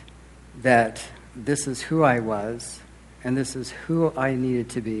believed that this is who I was, and this is who I needed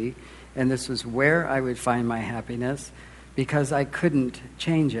to be, and this was where I would find my happiness, because I couldn't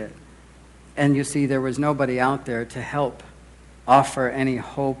change it. And you see, there was nobody out there to help offer any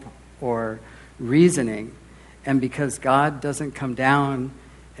hope or reasoning. And because God doesn't come down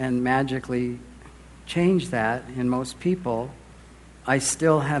and magically change that in most people, I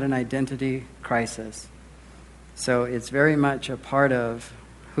still had an identity crisis. So it's very much a part of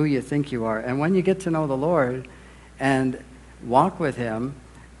who you think you are. And when you get to know the Lord and walk with Him,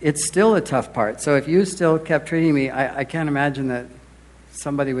 it's still a tough part. So if you still kept treating me, I can't imagine that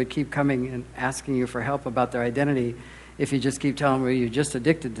somebody would keep coming and asking you for help about their identity if you just keep telling me you're just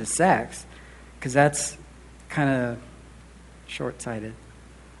addicted to sex, because that's kind of short-sighted.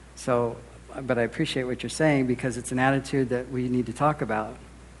 So, but I appreciate what you're saying, because it's an attitude that we need to talk about.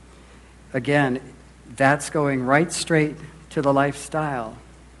 Again, that's going right straight to the lifestyle.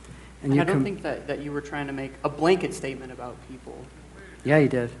 And I don't think that you were trying to make a blanket statement about people. Yeah, you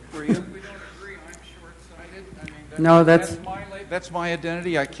did. Were you? We don't agree. I'm short-sighted. I mean, No, that's my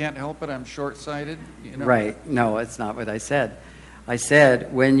identity. I can't help it. I'm short-sighted. You know? Right. No, it's not what I said. I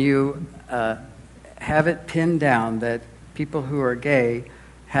said when you have it pinned down that people who are gay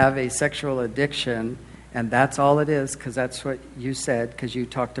have a sexual addiction, and that's all it is, because that's what you said, because you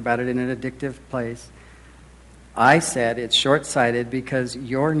talked about it in an addictive place, I said it's short-sighted because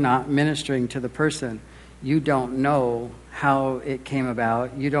you're not ministering to the person. You don't know how it came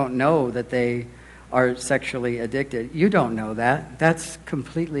about. You don't know that they are sexually addicted. You don't know that. That's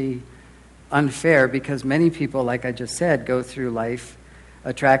completely unfair because many people, like I just said, go through life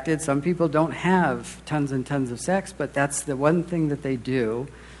attracted. Some people don't have tons and tons of sex, but that's the one thing that they do,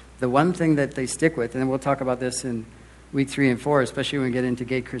 the one thing that they stick with. And we'll talk about this in week 3 and 4, especially when we get into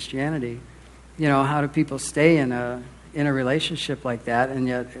gay Christianity. You know, how do people stay in a relationship like that and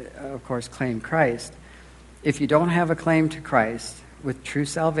yet, of course, claim Christ? If you don't have a claim to Christ with true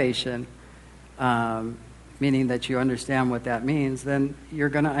salvation, meaning that you understand what that means, then you're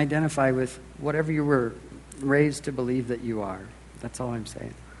going to identify with whatever you were raised to believe that you are. That's all I'm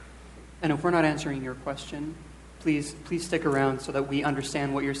saying. And if we're not answering your question, please stick around so that we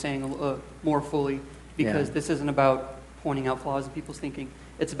understand what you're saying more fully, because this isn't about pointing out flaws in people's thinking.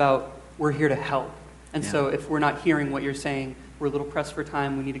 It's about we're here to help. And so if we're not hearing what you're saying, we're a little pressed for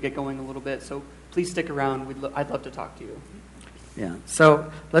time. We need to get going a little bit. So please stick around. I'd love to talk to you. Yeah.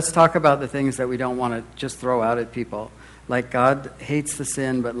 So let's talk about the things that we don't want to just throw out at people. Like God hates the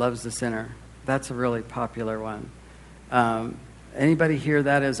sin but loves the sinner. That's a really popular one. Anybody hear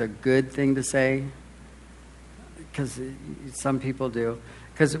that as a good thing to say? Because some people do.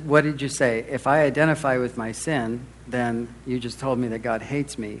 Because what did you say? If I identify with my sin, then you just told me that God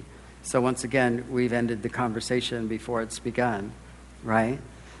hates me. So once again, we've ended the conversation before it's begun, right?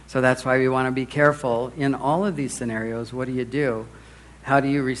 So that's why we want to be careful. In all of these scenarios, what do? How do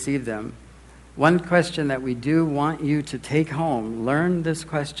you receive them? One question that we do want you to take home, learn this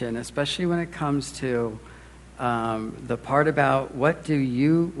question, especially when it comes to the part about what do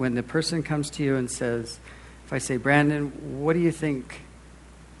you, when the person comes to you and says, if I say, Brandon, what do you think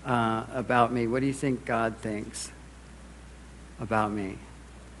about me? What do you think God thinks about me?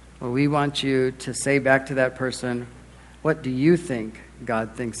 Well, we want you to say back to that person, what do you think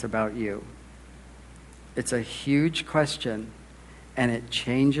God thinks about you? It's a huge question, and it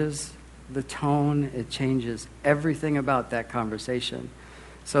changes the tone. It changes everything about that conversation.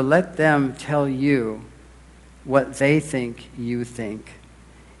 So let them tell you what they think you think.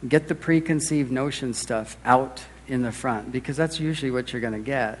 Get the preconceived notion stuff out in the front, because that's usually what you're going to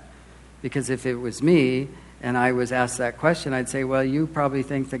get. Because if it was me and I was asked that question, I'd say, well, you probably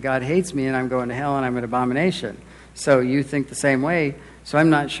think that God hates me and I'm going to hell and I'm an abomination. So you think the same way, so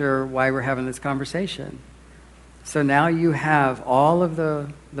I'm not sure why we're having this conversation. So now you have all of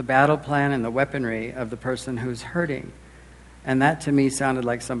the battle plan and the weaponry of the person who's hurting. And that to me sounded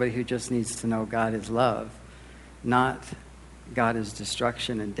like somebody who just needs to know God is love, not God is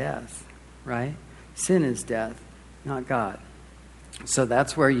destruction and death, right? Sin is death, not God. So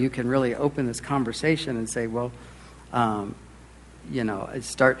that's where you can really open this conversation and say, well,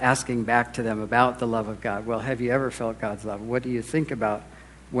 start asking back to them about the love of God. Well, have you ever felt God's love? What do you think about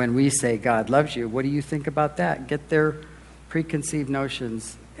when we say God loves you? What do you think about that? Get their preconceived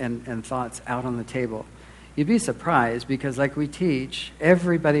notions and thoughts out on the table. You'd be surprised because like we teach,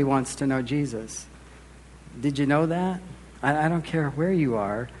 everybody wants to know Jesus. Did you know that? I don't care where you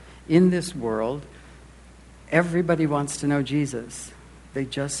are in this world, everybody wants to know Jesus. They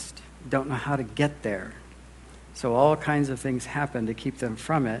just don't know how to get there. So all kinds of things happen to keep them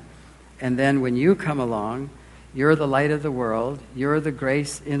from it. And then when you come along, you're the light of the world. You're the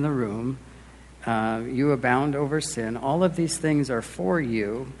grace in the room. You abound over sin. All of these things are for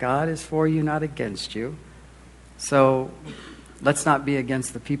you. God is for you, not against you. So let's not be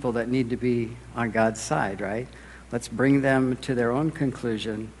against the people that need to be on God's side, right? Let's bring them to their own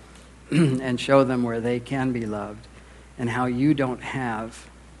conclusion and show them where they can be loved and how you don't have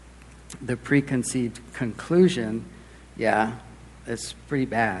the preconceived conclusion. Yeah, it's pretty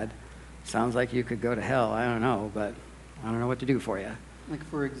bad. Sounds like you could go to hell. I don't know, but I don't know what to do for you. Like,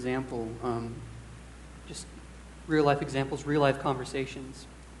 for example, just real-life examples, real-life conversations.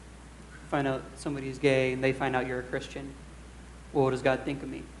 Find out somebody's gay and they find out you're a Christian. Well, what does God think of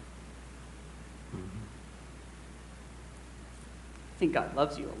me? I think God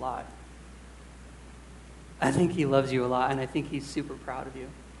loves you a lot. I think he loves you a lot, and I think he's super proud of you.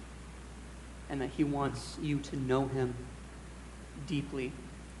 And that he wants you to know him deeply.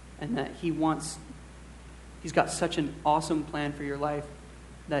 And that he's got such an awesome plan for your life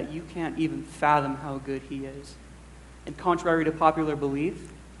that you can't even fathom how good he is. And contrary to popular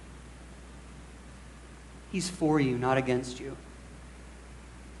belief, he's for you, not against you.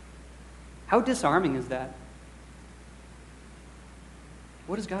 How disarming is that?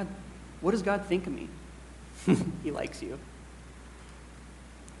 What does God think of me? He likes you.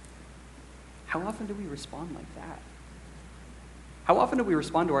 How often do we respond like that? How often do we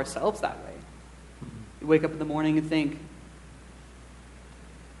respond to ourselves that way? You wake up in the morning and think,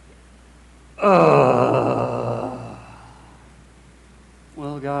 well,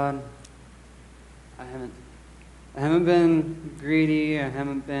 God, I haven't been greedy, I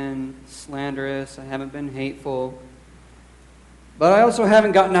haven't been slanderous, I haven't been hateful, but I also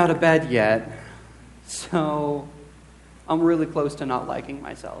haven't gotten out of bed yet, so I'm really close to not liking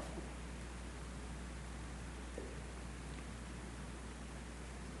myself.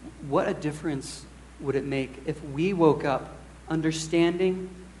 What a difference would it make if we woke up understanding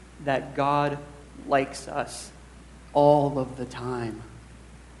that God likes us all of the time?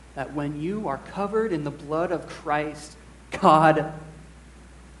 That when you are covered in the blood of Christ, God,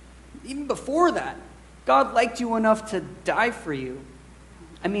 even before that, God liked you enough to die for you.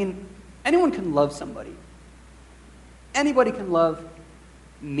 I mean, anyone can love somebody. Anybody can love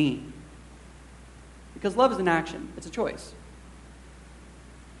me. Because love is an action. It's a choice.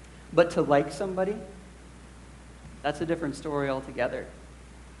 But to like somebody, that's a different story altogether.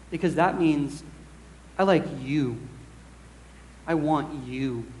 Because that means I like you. I want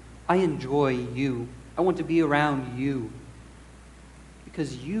you. I enjoy you. I want to be around you.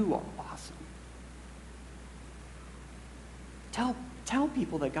 Because you are awesome. Tell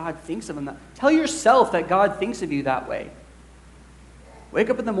people that God thinks of them that. Tell yourself that God thinks of you that way. Wake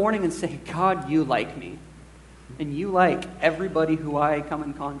up in the morning and say, God, you like me. And you like everybody who I come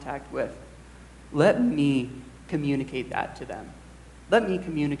in contact with. Let me communicate that to them. Let me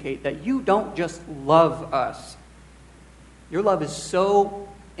communicate that you don't just love us. Your love is so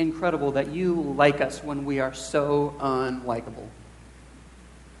incredible that you like us when we are so unlikable.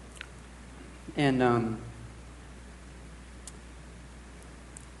 And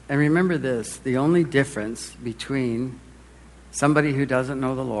remember this, the only difference between somebody who doesn't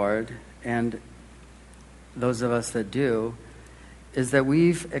know the Lord and those of us that do is that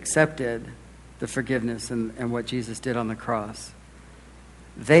we've accepted the forgiveness and what Jesus did on the cross.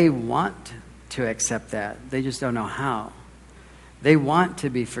 They want to accept that. They just don't know how. They want to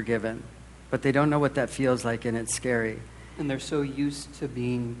be forgiven, but they don't know what that feels like, and it's scary. And they're so used to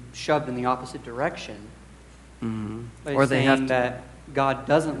being shoved in the opposite direction. Mm-hmm. By Or they saying have to, that God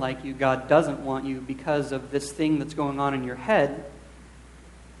doesn't like you, God doesn't want you because of this thing that's going on in your head,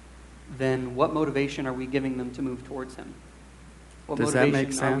 then what motivation are we giving them to move towards Him? What Does that make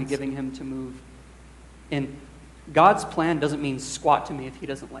motivation are we sense? giving Him to move? And God's plan doesn't mean squat to me if He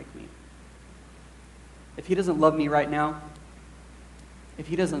doesn't like me. If He doesn't love me right now, if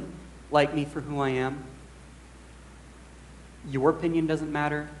He doesn't like me for who I am, your opinion doesn't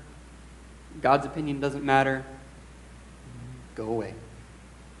matter. God's opinion doesn't matter. Go away.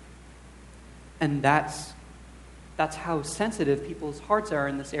 And that's how sensitive people's hearts are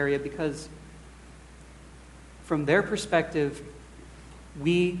in this area, because from their perspective,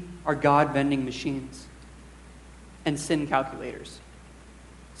 we are God vending machines and sin calculators,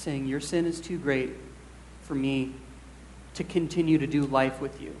 saying your sin is too great for me to continue to do life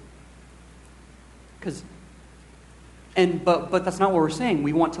with you. But that's not what we're saying.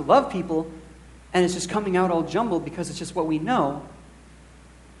 We want to love people, and it's just coming out all jumbled because it's just what we know.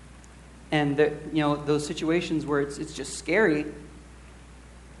 And those situations where it's just scary,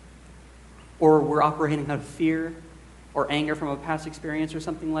 or we're operating out of fear or anger from a past experience or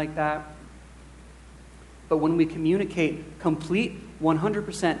something like that. But when we communicate complete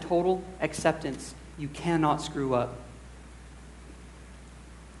 100% total acceptance, you cannot screw up.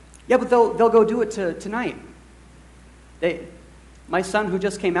 Yeah, but they'll go do it tonight. My son, who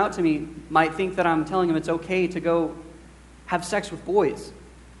just came out to me, might think that I'm telling him it's okay to go have sex with boys.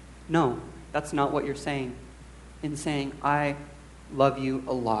 No, that's not what you're saying. In saying, I love you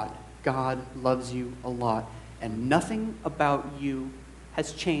a lot. God loves you a lot. And nothing about you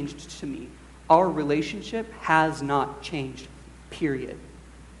has changed to me. Our relationship has not changed, period.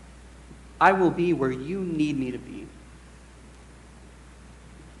 I will be where you need me to be.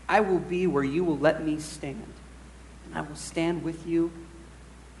 I will be where you will let me stand. And I will stand with you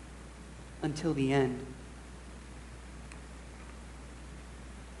until the end.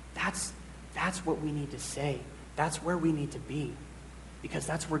 That's what we need to say. That's where we need to be. Because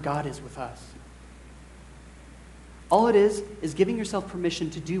that's where God is with us. All it is giving yourself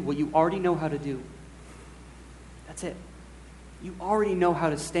permission to do what you already know how to do. That's it. You already know how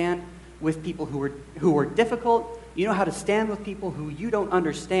to stand with people who are difficult. You know how to stand with people who you don't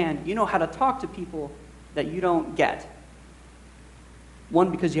understand. You know how to talk to people that you don't get. One,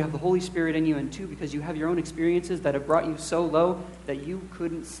 because you have the Holy Spirit in you, and two, because you have your own experiences that have brought you so low that you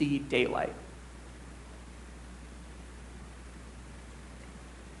couldn't see daylight.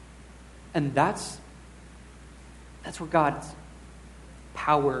 And that's where God's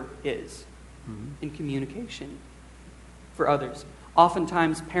power is. in communication for others.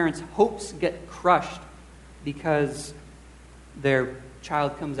 Oftentimes, parents' hopes get crushed because their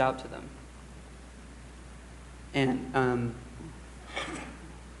child comes out to them. And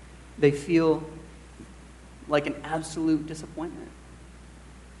they feel like an absolute disappointment.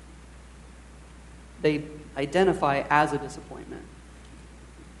 They identify as a disappointment.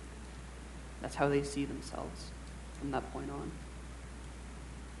 That's how they see themselves from that point on.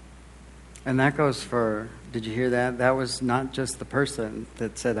 And that goes for, did you hear that? That was not just the person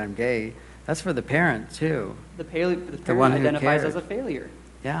that said I'm gay. That's for the parent, too. The parent one who identifies cared. as a failure.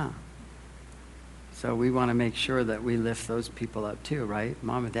 Yeah. So we want to make sure that we lift those people up, too, right?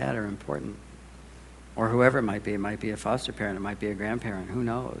 Mom and dad are important. Or whoever it might be. It might be a foster parent. It might be a grandparent. Who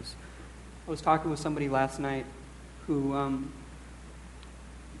knows? I was talking with somebody last night who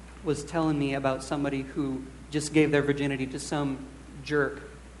was telling me about somebody who just gave their virginity to some jerk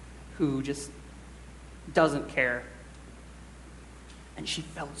who just doesn't care. And she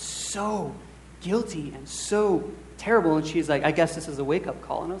felt so guilty and so terrible. And she's like, I guess this is a wake-up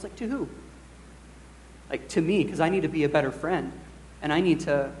call. And I was like, to who? Like, to me, because I need to be a better friend. And I need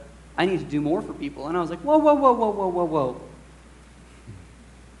to do more for people. And I was like, whoa, whoa, whoa, whoa, whoa, whoa, whoa.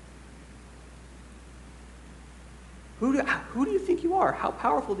 Who do you think you are? How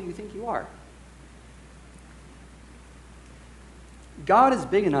powerful do you think you are? God is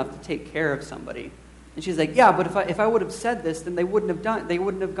big enough to take care of somebody. And she's like, yeah, but if I would have said this, then they wouldn't have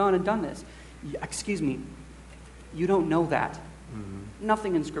gone and done this. Excuse me, you don't know that. Mm-hmm.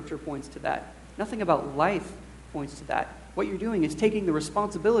 Nothing in Scripture points to that. Nothing about life points to that. What you're doing is taking the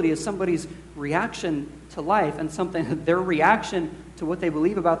responsibility of somebody's reaction to life and their reaction to what they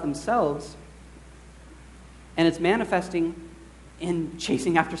believe about themselves, and it's manifesting in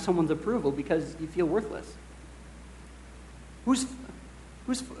chasing after someone's approval because you feel worthless.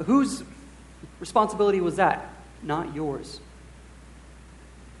 Whose responsibility was that? Not yours.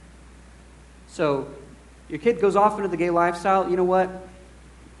 So, your kid goes off into the gay lifestyle. You know what?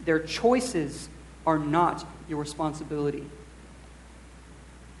 Their choices are not your responsibility.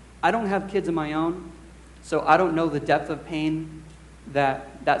 I don't have kids of my own, so I don't know the depth of pain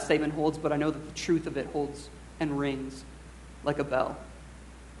that statement holds, but I know that the truth of it holds and rings like a bell.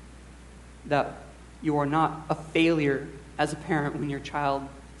 That you are not a failure as a parent when your child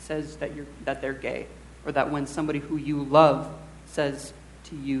says that they're gay, or that when somebody who you love says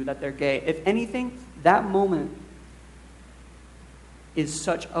to you that they're gay. If anything, that moment is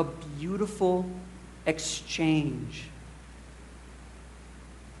such a beautiful exchange.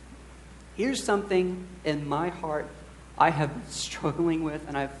 Here's something in my heart I have been struggling with,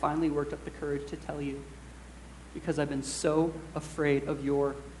 and I've finally worked up the courage to tell you, because I've been so afraid of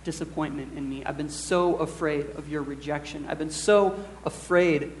your disappointment in me. I've been so afraid of your rejection. I've been so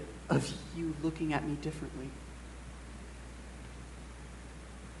afraid of you looking at me differently.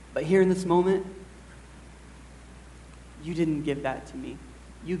 But here in this moment, you didn't give that to me.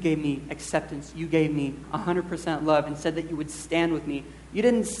 You gave me acceptance. You gave me 100% love and said that you would stand with me. You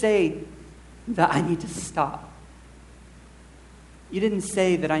didn't say that I need to stop. You didn't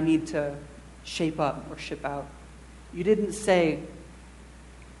say that I need to shape up or ship out. You didn't say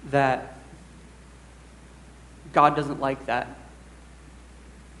that God doesn't like that.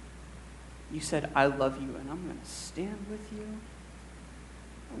 You said, I love you, and I'm going to stand with you.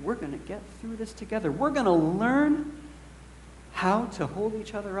 And we're going to get through this together. We're going to learn how to hold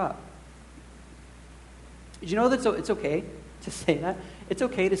each other up. Did you know that it's okay to say that? It's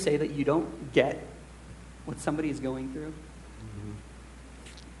okay to say that you don't get what somebody is going through. Mm-hmm.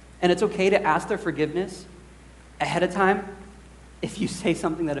 And it's okay to ask their forgiveness ahead of time if you say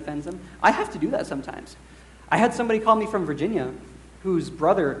something that offends them. I have to do that sometimes. I had somebody call me from Virginia whose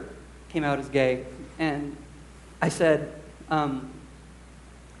brother came out as gay, and I said,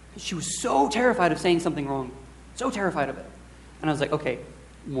 she was so terrified of saying something wrong, so terrified of it. And I was like, okay,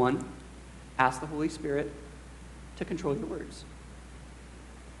 1, ask the Holy Spirit to control your words.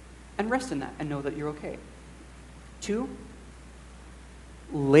 And rest in that and know that you're okay. 2,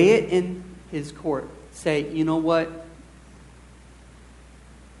 lay it in his court. Say, you know what?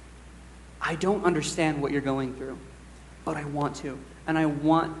 I don't understand what you're going through, but I want to. And I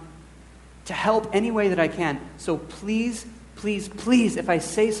want to help any way that I can. So please, please, please, if I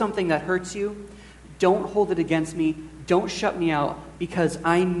say something that hurts you, don't hold it against me. Don't shut me out, because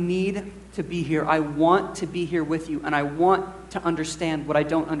I need to be here. I want to be here with you, and I want to understand what I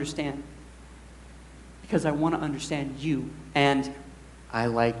don't understand, because I want to understand you, and I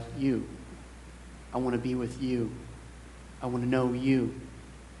like you. I want to be with you. I want to know you.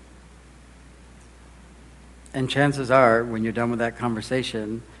 And chances are, when you're done with that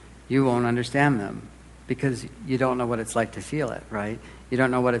conversation, you won't understand them because you don't know what it's like to feel it, right? You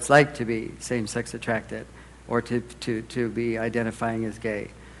don't know what it's like to be same-sex attracted or to be identifying as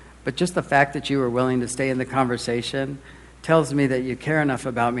gay. But just the fact that you were willing to stay in the conversation tells me that you care enough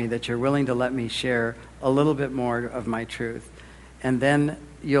about me that you're willing to let me share a little bit more of my truth. And then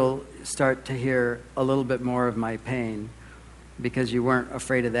you'll start to hear a little bit more of my pain because you weren't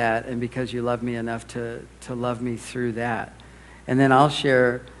afraid of that and because you love me enough to love me through that. And then I'll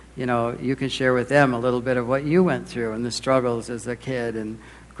share, you can share with them a little bit of what you went through and the struggles as a kid and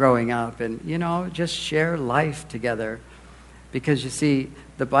growing up and, just share life together. Because you see,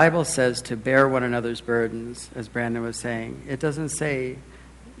 the Bible says to bear one another's burdens, as Brandon was saying. It doesn't say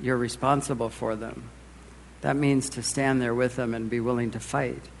you're responsible for them. That means to stand there with them and be willing to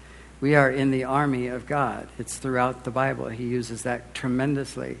fight. We are in the army of God. It's throughout the Bible. He uses that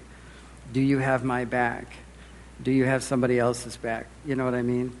tremendously. Do you have my back? Do you have somebody else's back? You know what I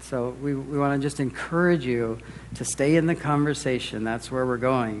mean? So we want to just encourage you to stay in the conversation. That's where we're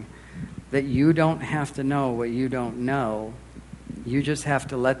going. That you don't have to know what you don't know. You just have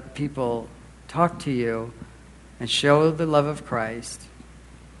to let people talk to you and show the love of Christ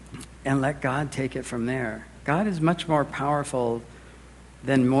and let God take it from there. God is much more powerful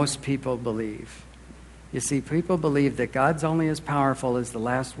than most people believe. You see, people believe that God's only as powerful as the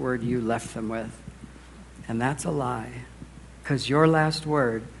last word you left them with. And that's a lie. Because your last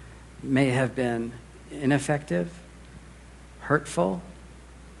word may have been ineffective, hurtful,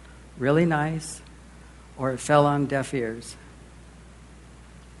 really nice, or it fell on deaf ears.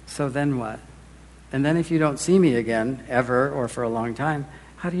 So then what? And then if you don't see me again, ever, or for a long time,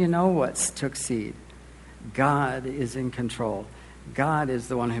 how do you know what took seed? God is in control. God is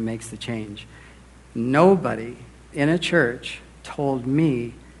the one who makes the change. Nobody in a church told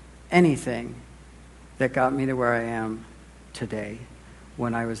me anything that got me to where I am today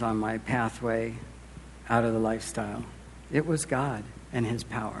when I was on my pathway out of the lifestyle. It was God and his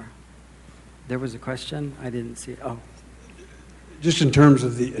power. There was a question? I didn't see. Oh. Just in terms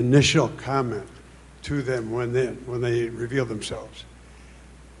of the initial comment to them when they reveal themselves.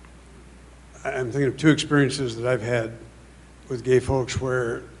 I'm thinking of two experiences that I've had with gay folks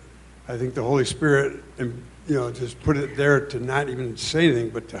where I think the Holy Spirit, just put it there to not even say anything,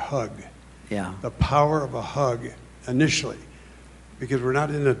 but to hug. Yeah. The power of a hug initially, because we're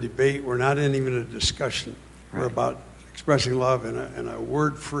not in a debate, we're not in even a discussion. Right. We're about expressing love, and a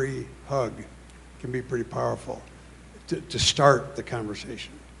word-free hug can be pretty powerful to start the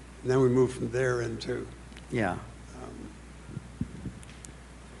conversation. And then we move from there into... Yeah.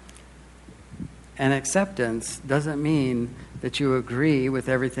 And acceptance doesn't mean that you agree with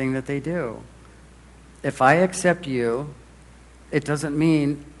everything that they do. If I accept you, it doesn't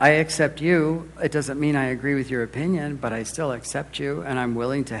mean I accept you. It doesn't mean I agree with your opinion, but I still accept you, and I'm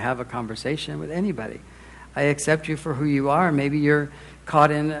willing to have a conversation with anybody. I accept you for who you are. Maybe you're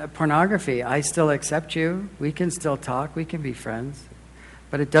caught in pornography. I still accept you. We can still talk. We can be friends.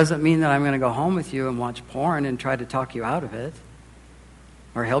 But it doesn't mean that I'm going to go home with you and watch porn and try to talk you out of it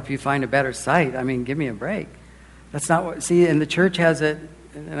or help you find a better site. I mean, give me a break. That's not what... See, and the church has it,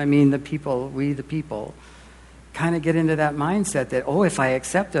 and I mean the people, we the people, kind of get into that mindset that, if I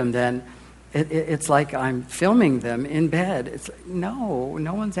accept them, then it's like I'm filming them in bed. It's no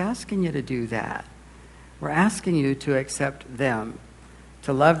one's asking you to do that. We're asking you to accept them,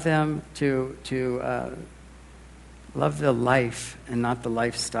 to love them, to love the life and not the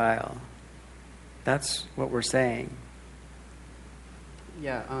lifestyle. That's what we're saying.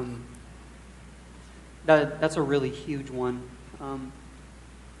 Yeah, that's a really huge one.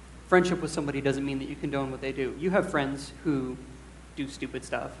 Friendship with somebody doesn't mean that you condone what they do. You have friends who do stupid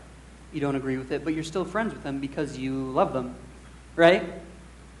stuff. You don't agree with it, but you're still friends with them because you love them, right?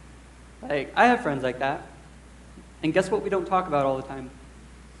 Like, I have friends like that. And guess what we don't talk about all the time?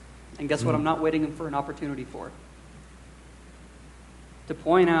 And guess what I'm not waiting for an opportunity for? To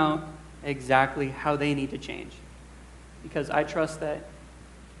point out exactly how they need to change. Because I trust that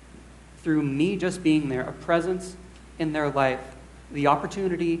through me just being there, a presence in their life, the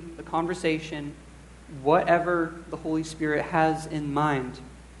opportunity, the conversation, whatever the Holy Spirit has in mind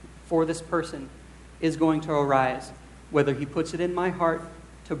for this person is going to arise, whether he puts it in my heart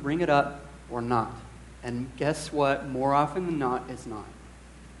to bring it up or not. And guess what? More often than not, it's not.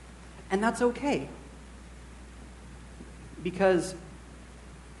 And that's okay. Because,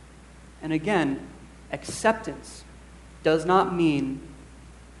 and again, acceptance does not mean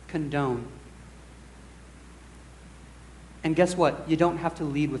condone. And guess what? You don't have to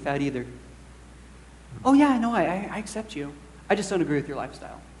lead with that either. Oh yeah, no, I accept you. I just don't agree with your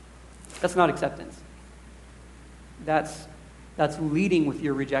lifestyle. That's not acceptance. That's that's leading with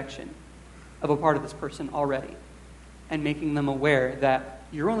your rejection of a part of this person already, and making them aware that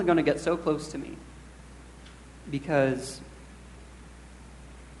you're only going to get so close to me because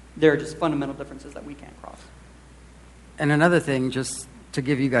there are just fundamental differences that we can't cross. And another thing, just to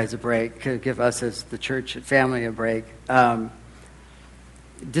give you guys a break, to give us as the church family a break,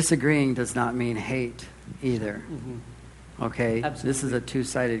 disagreeing does not mean hate either. Okay? Absolutely. This is a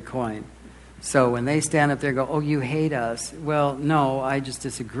two-sided coin. So when they stand up there and go, oh, you hate us. Well, no, I just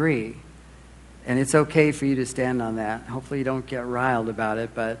disagree. And it's okay for you to stand on that. Hopefully you don't get riled about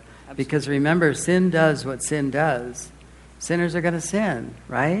it. But because remember, sin does what sin does. Sinners are going to sin,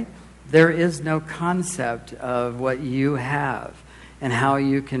 right? There is no concept of what you have and how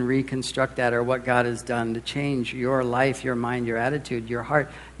you can reconstruct that, or what God has done to change your life, your mind, your attitude, your heart.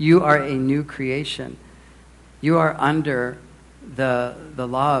 You are a new creation. You are under the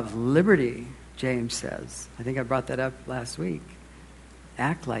law of liberty, James says. I think I brought that up last week.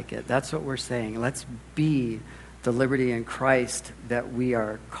 Act like it. That's what we're saying. Let's be the liberty in Christ that we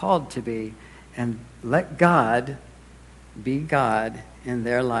are called to be, and let God be God in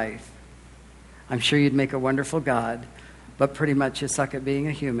their life. I'm sure you'd make a wonderful God, but pretty much you suck at being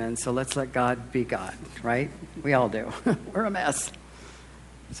a human, so let's let God be God, right? We all do. We're a mess.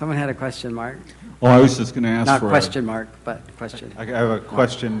 Someone had a question mark. Oh, I was just going to ask Not for question mark, but question. I have a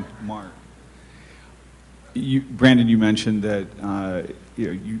question mark. Brandon, you mentioned that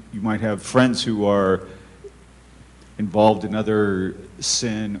you might have friends who are involved in other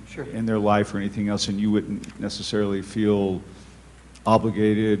sin in their life or anything else, and you wouldn't necessarily feel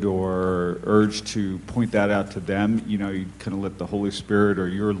obligated or urged to point that out to them. You kind of let the Holy Spirit or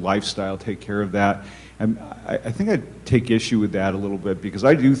your lifestyle take care of that. And I think I'd take issue with that a little bit, because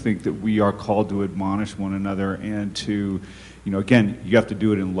I do think that we are called to admonish one another and to, again, you have to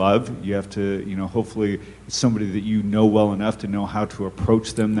do it in love. You have to, hopefully it's somebody that you know well enough to know how to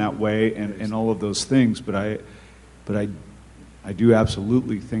approach them that way, and all of those things. But I do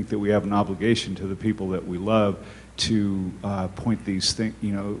absolutely think that we have an obligation to the people that we love to point these things,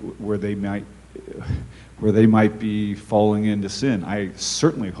 where they might be falling into sin. I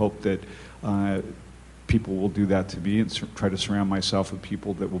certainly hope that people will do that to me, and try to surround myself with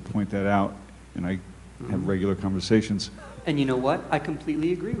people that will point that out, and I have regular conversations. And you know what? I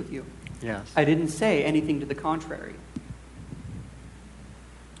completely agree with you. Yes. I didn't say anything to the contrary.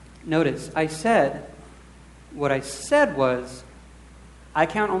 Notice, what I said was, I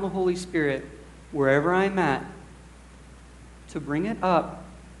count on the Holy Spirit wherever I'm at to bring it up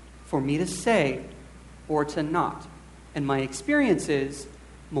for me to say or to not. And my experience is,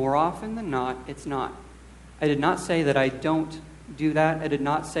 more often than not, it's not. I did not say that I don't do that. I did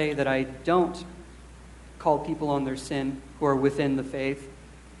not say that I don't call people on their sin who are within the faith.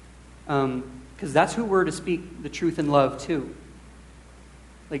 Because that's who we're to speak the truth in love to.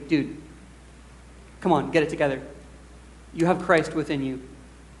 Like, dude, come on, get it together. You have Christ within you.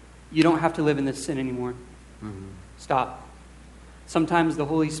 You don't have to live in this sin anymore. Stop. Sometimes the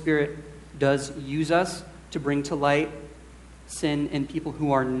Holy Spirit does use us to bring to light sin in people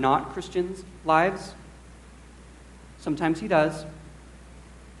who are not Christians' lives. Sometimes he does.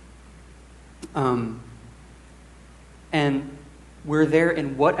 And we're there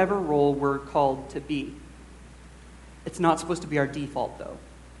in whatever role we're called to be. It's not supposed to be our default, though.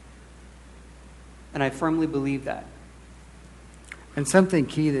 And I firmly believe that. And something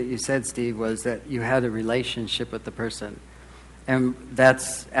key that you said, Steve, was that you had a relationship with the person. And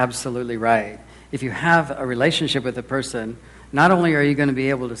that's absolutely right. If you have a relationship with a person, not only are you going to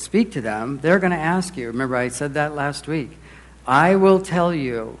be able to speak to them, they're going to ask you. Remember, I said that last week. I will tell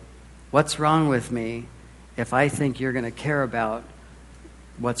you what's wrong with me if I think you're going to care about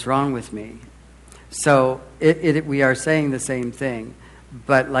what's wrong with me. So we are saying the same thing.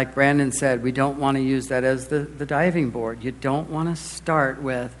 But like Brandon said, we don't want to use that as the diving board. You don't want to start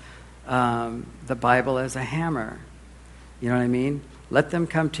with the Bible as a hammer. You know what I mean? Let them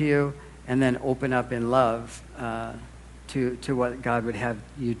come to you and then open up in love to what God would have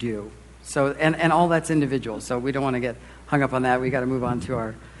you do. So and all that's individual. So we don't want to get hung up on that. We got to move on to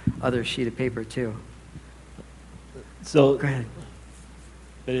our other sheet of paper too. So go ahead.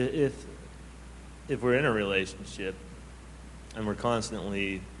 But if we're in a relationship and we're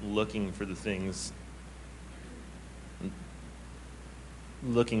constantly looking for things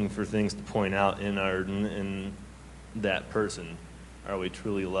to point out in that person, are we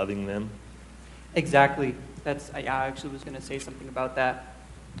truly loving them? Exactly. I actually was going to say something about that.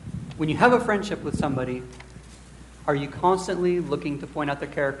 When you have a friendship with somebody, are you constantly looking to point out their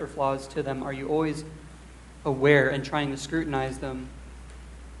character flaws to them? Are you always aware and trying to scrutinize them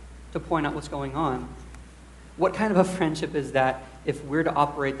to point out what's going on? What kind of a friendship is that if we're to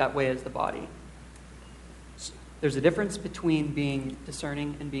operate that way as the body? There's a difference between being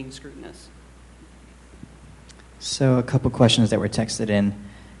discerning and being scrutinous. So a couple questions that were texted in.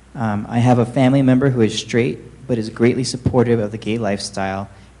 I have a family member who is straight but is greatly supportive of the gay lifestyle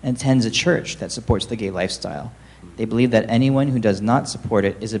and attends a church that supports the gay lifestyle. They believe that anyone who does not support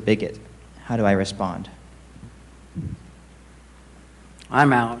it is a bigot. How do I respond?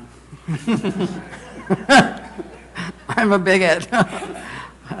 I'm out. I'm a bigot.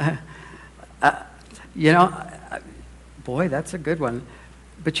 Boy, that's a good one.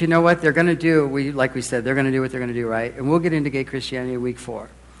 But you know what they're going to do? Like we said, they're going to do what they're going to do, right? And we'll get into gay Christianity week 4.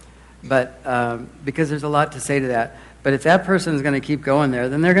 But because there's a lot to say to that. But if that person is going to keep going there,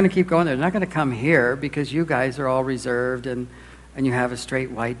 then they're going to keep going there. They're not going to come here because you guys are all reserved and you have a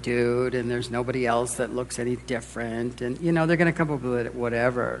straight white dude and there's nobody else that looks any different. And, they're going to come up with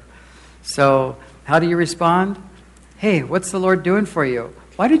whatever. So how do you respond? Hey, what's the Lord doing for you?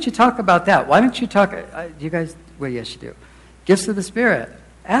 Why don't you talk about that? Why don't you talk? You guys, well, yes, you do. Gifts of the Spirit.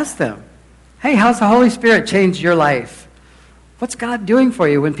 Ask them. Hey, how's the Holy Spirit changed your life? What's God doing for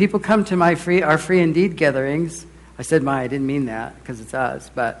you? When people come to our free indeed gatherings, I said I didn't mean that because it's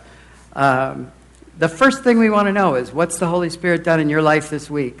us, but the first thing we want to know is, what's the Holy Spirit done in your life this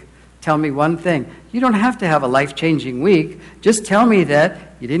week? Tell me one thing. You don't have to have a life-changing week. Just tell me that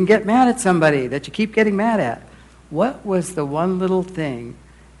you didn't get mad at somebody, that you keep getting mad at. What was the one little thing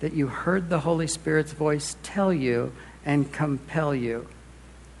that you heard the Holy Spirit's voice tell you and compel you?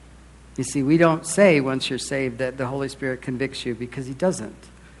 You see, we don't say once you're saved that the Holy Spirit convicts you, because he doesn't.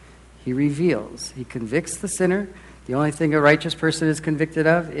 He reveals. He convicts the sinner. The only thing a righteous person is convicted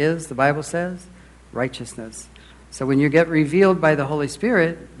of is, the Bible says, righteousness. So when you get revealed by the Holy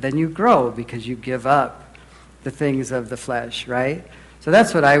Spirit, then you grow because you give up the things of the flesh, right? So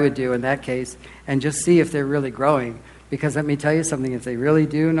that's what I would do in that case, and just see if they're really growing. Because let me tell you something, if they really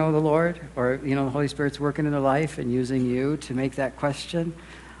do know the Lord, or the Holy Spirit's working in their life and using you to make that question,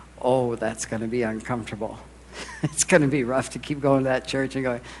 oh, that's going to be uncomfortable. It's going to be rough to keep going to that church and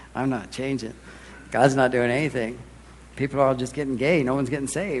going, I'm not changing. God's not doing anything. People are all just getting gay. No one's getting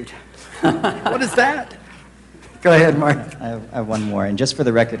saved. What is that? Go ahead, Mark. I have one more. And just for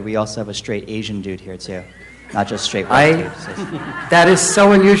the record, we also have a straight Asian dude here, too. Not just straight white dudes. That is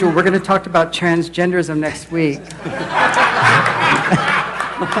so unusual. We're going to talk about transgenderism next week.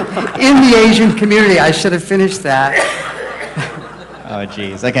 In the Asian community. I should have finished that. Oh,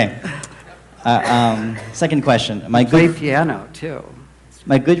 geez. Okay. Second question. Play piano, too.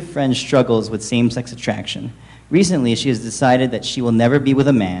 My good friend struggles with same-sex attraction. Recently, she has decided that she will never be with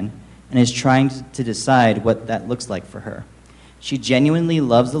a man and is trying to decide what that looks like for her. She genuinely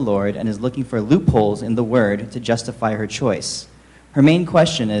loves the Lord and is looking for loopholes in the Word to justify her choice. Her main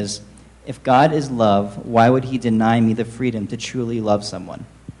question is, if God is love, why would he deny me the freedom to truly love someone?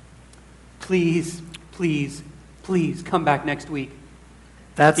 Please, please, please come back next week.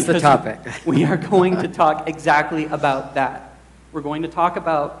 That's the topic. We are going to talk exactly about that. We're going to talk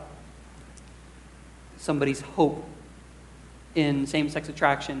about somebody's hope in same-sex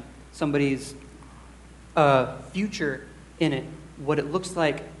attraction, somebody's future in it, what it looks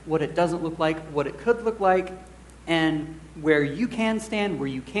like, what it doesn't look like, what it could look like, and where you can stand, where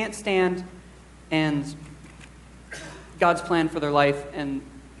you can't stand, and God's plan for their life. And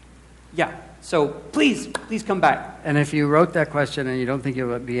yeah, so please come back. And if you wrote that question and you don't think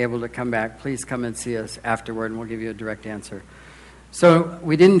you'll be able to come back, please come and see us afterward and we'll give you a direct answer. So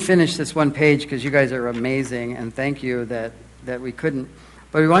we didn't finish this one page because you guys are amazing, and thank you that we couldn't.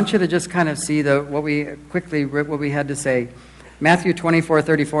 But we want you to just kind of see what we had to say. Matthew 24,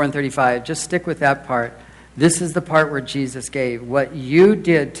 34, and 35. Just stick with that part. This is the part where Jesus gave. What you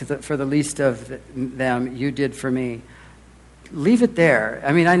did for the least of them, you did for me. Leave it there.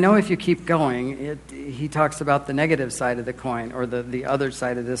 I mean, I know if you keep going, he talks about the negative side of the coin, or the other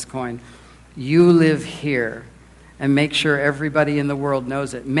side of this coin. You live here, and make sure everybody in the world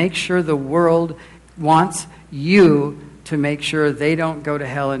knows it. Make sure the world wants you to make sure they don't go to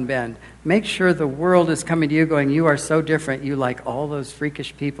hell and bend. Make sure the world is coming to you going, you are so different. You like all those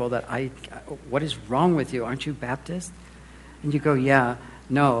freakish people what is wrong with you? Aren't you Baptist? And you go, yeah,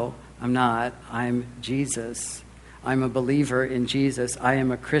 no, I'm not. I'm Jesus. I'm a believer in Jesus. I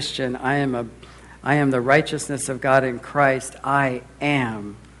am a Christian. I am the righteousness of God in Christ. I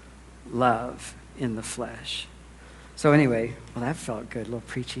am love in the flesh. So anyway, well, that felt good, a little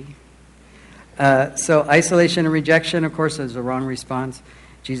preachy. So isolation and rejection, of course, is the wrong response.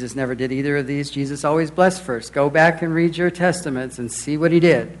 Jesus never did either of these. Jesus always blessed first. Go back and read your testaments and see what he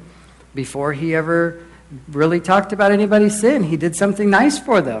did. Before he ever really talked about anybody's sin, he did something nice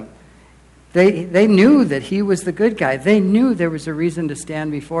for them. They knew that he was the good guy. They knew there was a reason to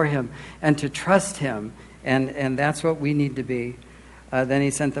stand before him and to trust him. And that's what we need to be. Then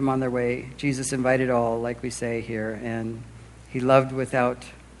he sent them on their way. Jesus invited all, like we say here. And he loved without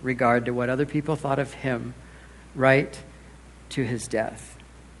regard to what other people thought of him, right to his death.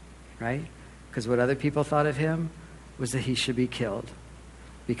 Right? Because what other people thought of him was that he should be killed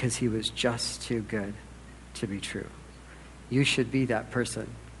because he was just too good to be true. You should be that person.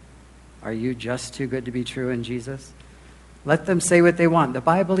 Are you just too good to be true in Jesus? Let them say what they want. The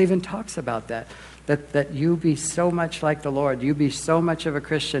Bible even talks about that you be so much like the Lord, you be so much of a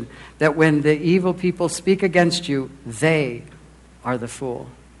Christian, that when the evil people speak against you, they are the fool.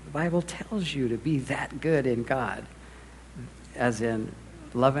 The Bible tells you to be that good in God, as in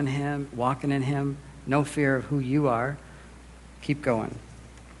loving him, walking in him, no fear of who you are. Keep going.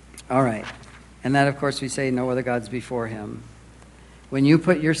 All right. And that, of course, we say no other gods before him. When you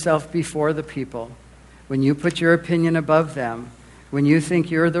put yourself before the people, when you put your opinion above them, when you think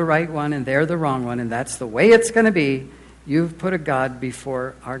you're the right one and they're the wrong one, and that's the way it's going to be, you've put a God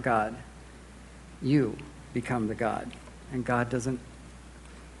before our God. You become the God. And God does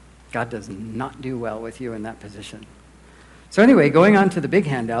not do well with you in that position. So anyway, going on to the big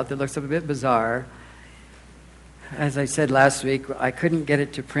handout that looks a bit bizarre. As I said last week, I couldn't get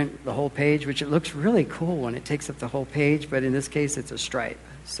it to print the whole page, which it looks really cool when it takes up the whole page, but in this case it's a stripe.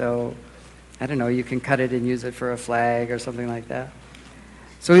 So, I don't know, you can cut it and use it for a flag or something like that.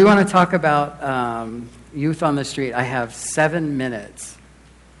 So we want to talk about youth on the street. I have 7 minutes.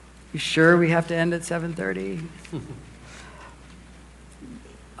 You sure we have to end at 7:30?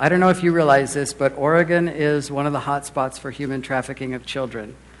 I don't know if you realize this, but Oregon is one of the hot spots for human trafficking of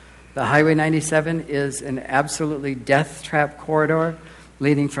children. The Highway 97 is an absolutely death trap corridor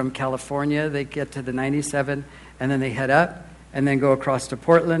leading from California. They get to the 97, and then they head up, and then go across to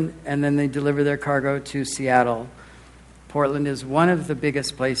Portland, and then they deliver their cargo to Seattle. Portland is one of the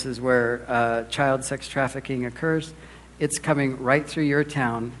biggest places where child sex trafficking occurs. It's coming right through your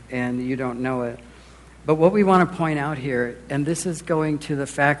town, and you don't know it. But what we want to point out here, and this is going to the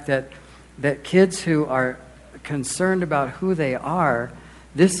fact that kids who are concerned about who they are,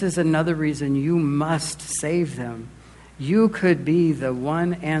 this is another reason you must save them. You could be the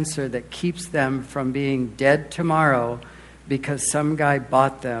one answer that keeps them from being dead tomorrow because some guy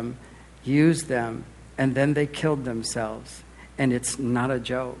bought them, used them, and then they killed themselves. And it's not a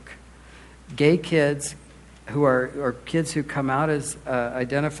joke. Gay kids or kids who come out as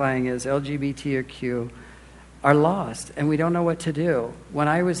identifying as LGBT or Q are lost, and we don't know what to do. When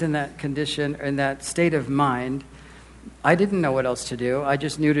I was in that condition, in that state of mind, I didn't know what else to do. I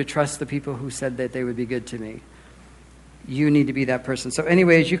just knew to trust the people who said that they would be good to me. You need to be that person. So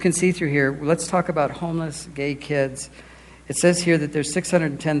anyways, you can see through here, let's talk about homeless gay kids. It says here that there's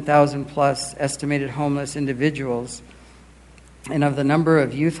 610,000 plus estimated homeless individuals. And of the number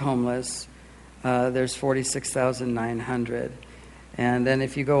of youth homeless, there's 46,900. And then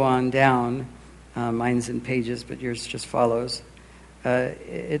if you go on down, mine's in pages, but yours just follows.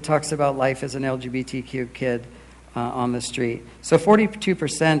 It talks about life as an LGBTQ kid on the street. So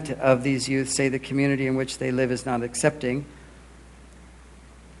 42% of these youth say the community in which they live is not accepting.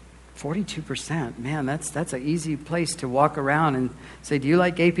 42%, man, that's an easy place to walk around and say, do you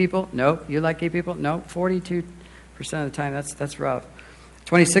like gay people? No. You like gay people? No. 42% of the time, that's rough.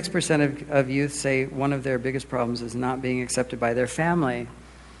 26% of youth say one of their biggest problems is not being accepted by their family.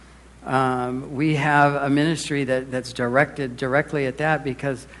 We have a ministry that's directed directly at that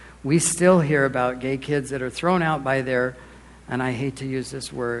because we still hear about gay kids that are thrown out by their, and I hate to use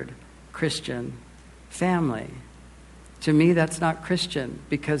this word, Christian family. To me, that's not Christian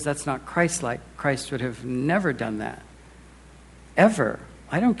because that's not Christ-like. Christ would have never done that. Ever.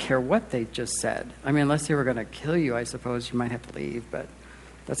 I don't care what they just said. I mean, unless they were going to kill you, I suppose you might have to leave, but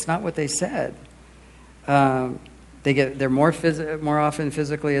that's not what they said. They're more often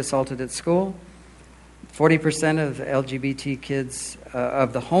physically assaulted at school. 40% of LGBT kids,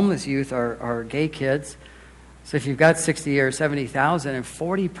 of the homeless youth, are gay kids. So if you've got 60 or 70,000 and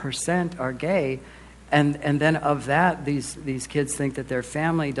 40% are gay, and then of that, these kids think that their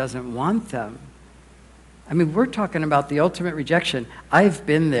family doesn't want them. I mean, we're talking about the ultimate rejection. I've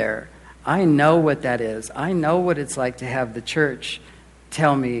been there. I know what that is. I know what it's like to have the church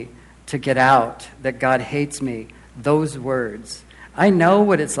tell me to get out, that God hates me. Those words. I know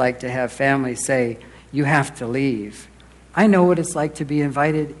what it's like to have families say, you have to leave. I know what it's like to be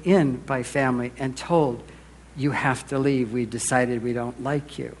invited in by family and told, you have to leave. We decided we don't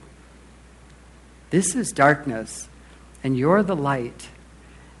like you. This is darkness, and you're the light,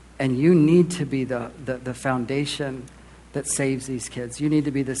 and you need to be the foundation that saves these kids. You need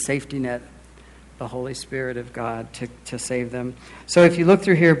to be the safety net the Holy Spirit of God to save them. So if you look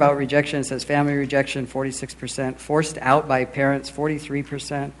through here about rejection, it says family rejection, 46%, forced out by parents,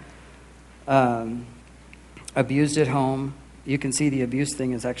 43%, abused at home. You can see the abuse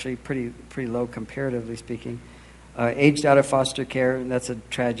thing is actually pretty low comparatively speaking. Aged out of foster care, and that's a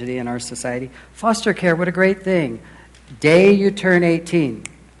tragedy in our society. Foster care, what a great thing. Day you turn 18,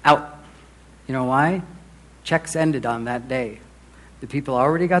 out. You know why? Checks ended on that day. The people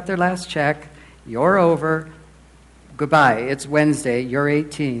already got their last check. You're over. Goodbye. It's Wednesday. You're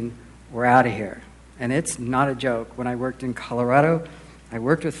 18. We're out of here. And it's not a joke. When I worked in Colorado, I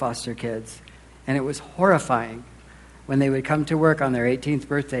worked with foster kids, and it was horrifying when they would come to work on their 18th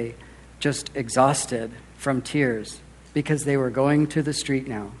birthday just exhausted from tears because they were going to the street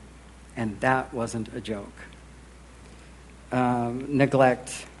now. And that wasn't a joke.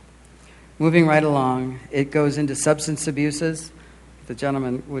 Neglect. Moving right along, it goes into substance abuses. The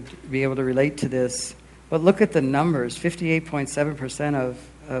gentleman would be able to relate to this. But look at the numbers. 58.7%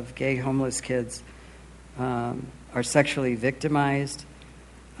 of gay homeless kids are sexually victimized.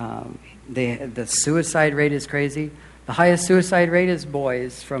 The suicide rate is crazy. The highest suicide rate is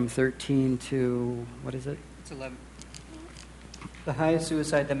boys from 13 to, what is it? It's 11. The highest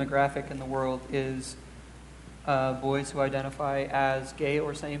suicide demographic in the world is boys who identify as gay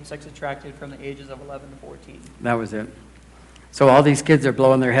or same-sex attracted from the ages of 11 to 14. That was it. So all these kids are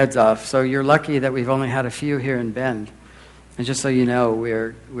blowing their heads off. So you're lucky that we've only had a few here in Bend. And just so you know,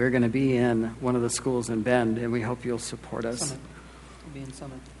 we're going to be in one of the schools in Bend, and we hope you'll support us. Summit. We'll be in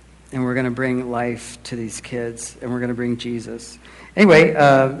Summit. And we're going to bring life to these kids, and we're going to bring Jesus. Anyway,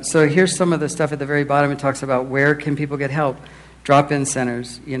 so here's some of the stuff at the very bottom. It talks about where can people get help. Drop-in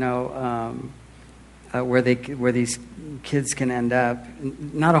centers, where these kids can end up.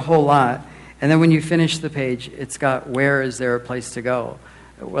 Not a whole lot. And then when you finish the page, it's got where is there a place to go.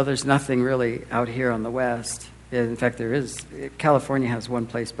 Well, there's nothing really out here on the west. In fact, there is. California has one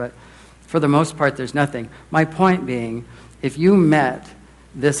place, but for the most part, there's nothing. My point being, if you met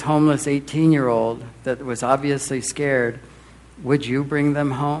this homeless 18-year-old that was obviously scared, would you bring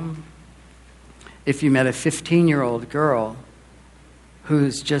them home? If you met a 15-year-old girl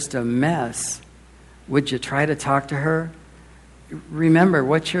who's just a mess, would you try to talk to her? Remember,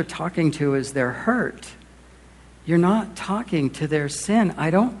 what you're talking to is their hurt. You're not talking to their sin. I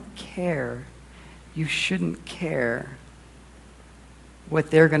don't care. You shouldn't care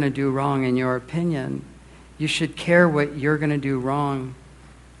what they're going to do wrong in your opinion. You should care what you're going to do wrong,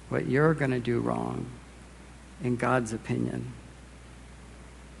 what you're going to do wrong in God's opinion.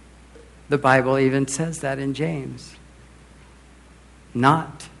 The Bible even says that in James.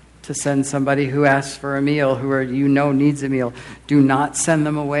 Not to send somebody who asks for a meal, needs a meal. Do not send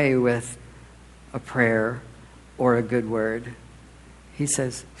them away with a prayer or a good word. He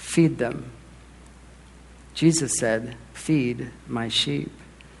says, feed them. Jesus said, feed my sheep,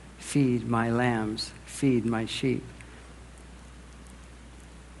 feed my lambs, feed my sheep.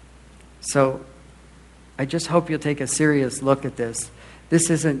 So I just hope you'll take a serious look at this. This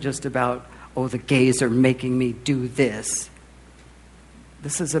isn't just about, the gays are making me do this.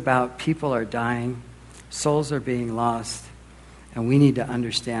 This is about people are dying, souls are being lost, and we need to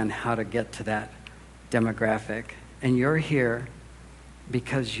understand how to get to that demographic. And you're here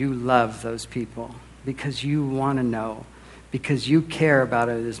because you love those people, because you want to know, because you care about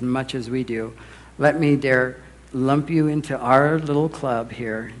it as much as we do. Let me dare lump you into our little club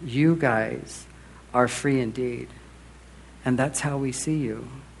here. You guys are free indeed. And that's how we see you.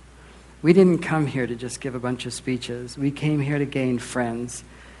 We didn't come here to just give a bunch of speeches. We came here to gain friends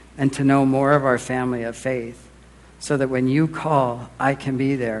and to know more of our family of faith so that when you call, I can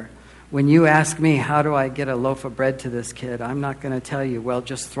be there. When you ask me, how do I get a loaf of bread to this kid? I'm not going to tell you, well,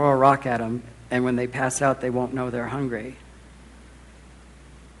 just throw a rock at them, and when they pass out, they won't know they're hungry.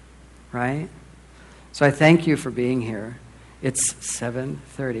 Right? So I thank you for being here. It's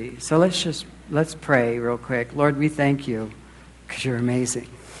 7:30. So let's pray real quick. Lord, we thank you because you're amazing.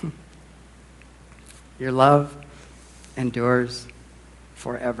 Your love endures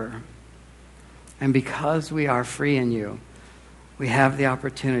forever. And because we are free in you, we have the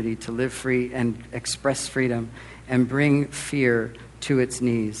opportunity to live free and express freedom and bring fear to its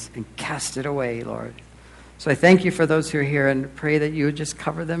knees and cast it away, Lord. So I thank you for those who are here and pray that you would just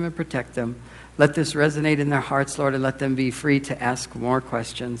cover them and protect them. Let this resonate in their hearts, Lord, and let them be free to ask more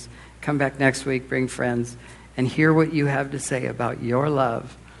questions. Come back next week, bring friends, and hear what you have to say about your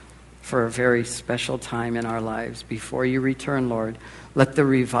love for a very special time in our lives. Before you return, Lord, let the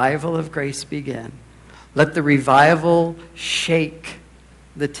revival of grace begin. Let the revival shake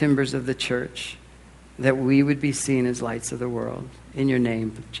the timbers of the church, that we would be seen as lights of the world. In your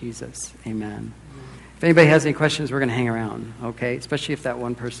name, Jesus, amen. If anybody has any questions, we're going to hang around, okay? Especially if that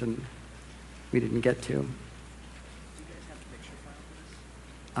one person we didn't get to.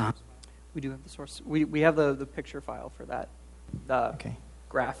 We do have the source. We have the picture file for that, the Okay.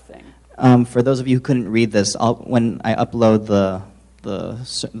 graph thing. For those of you who couldn't read this, when I upload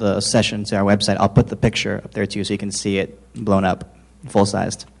the session to our website, I'll put the picture up there too so you can see it blown up,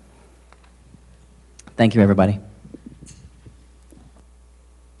 full-sized. Thank you, everybody.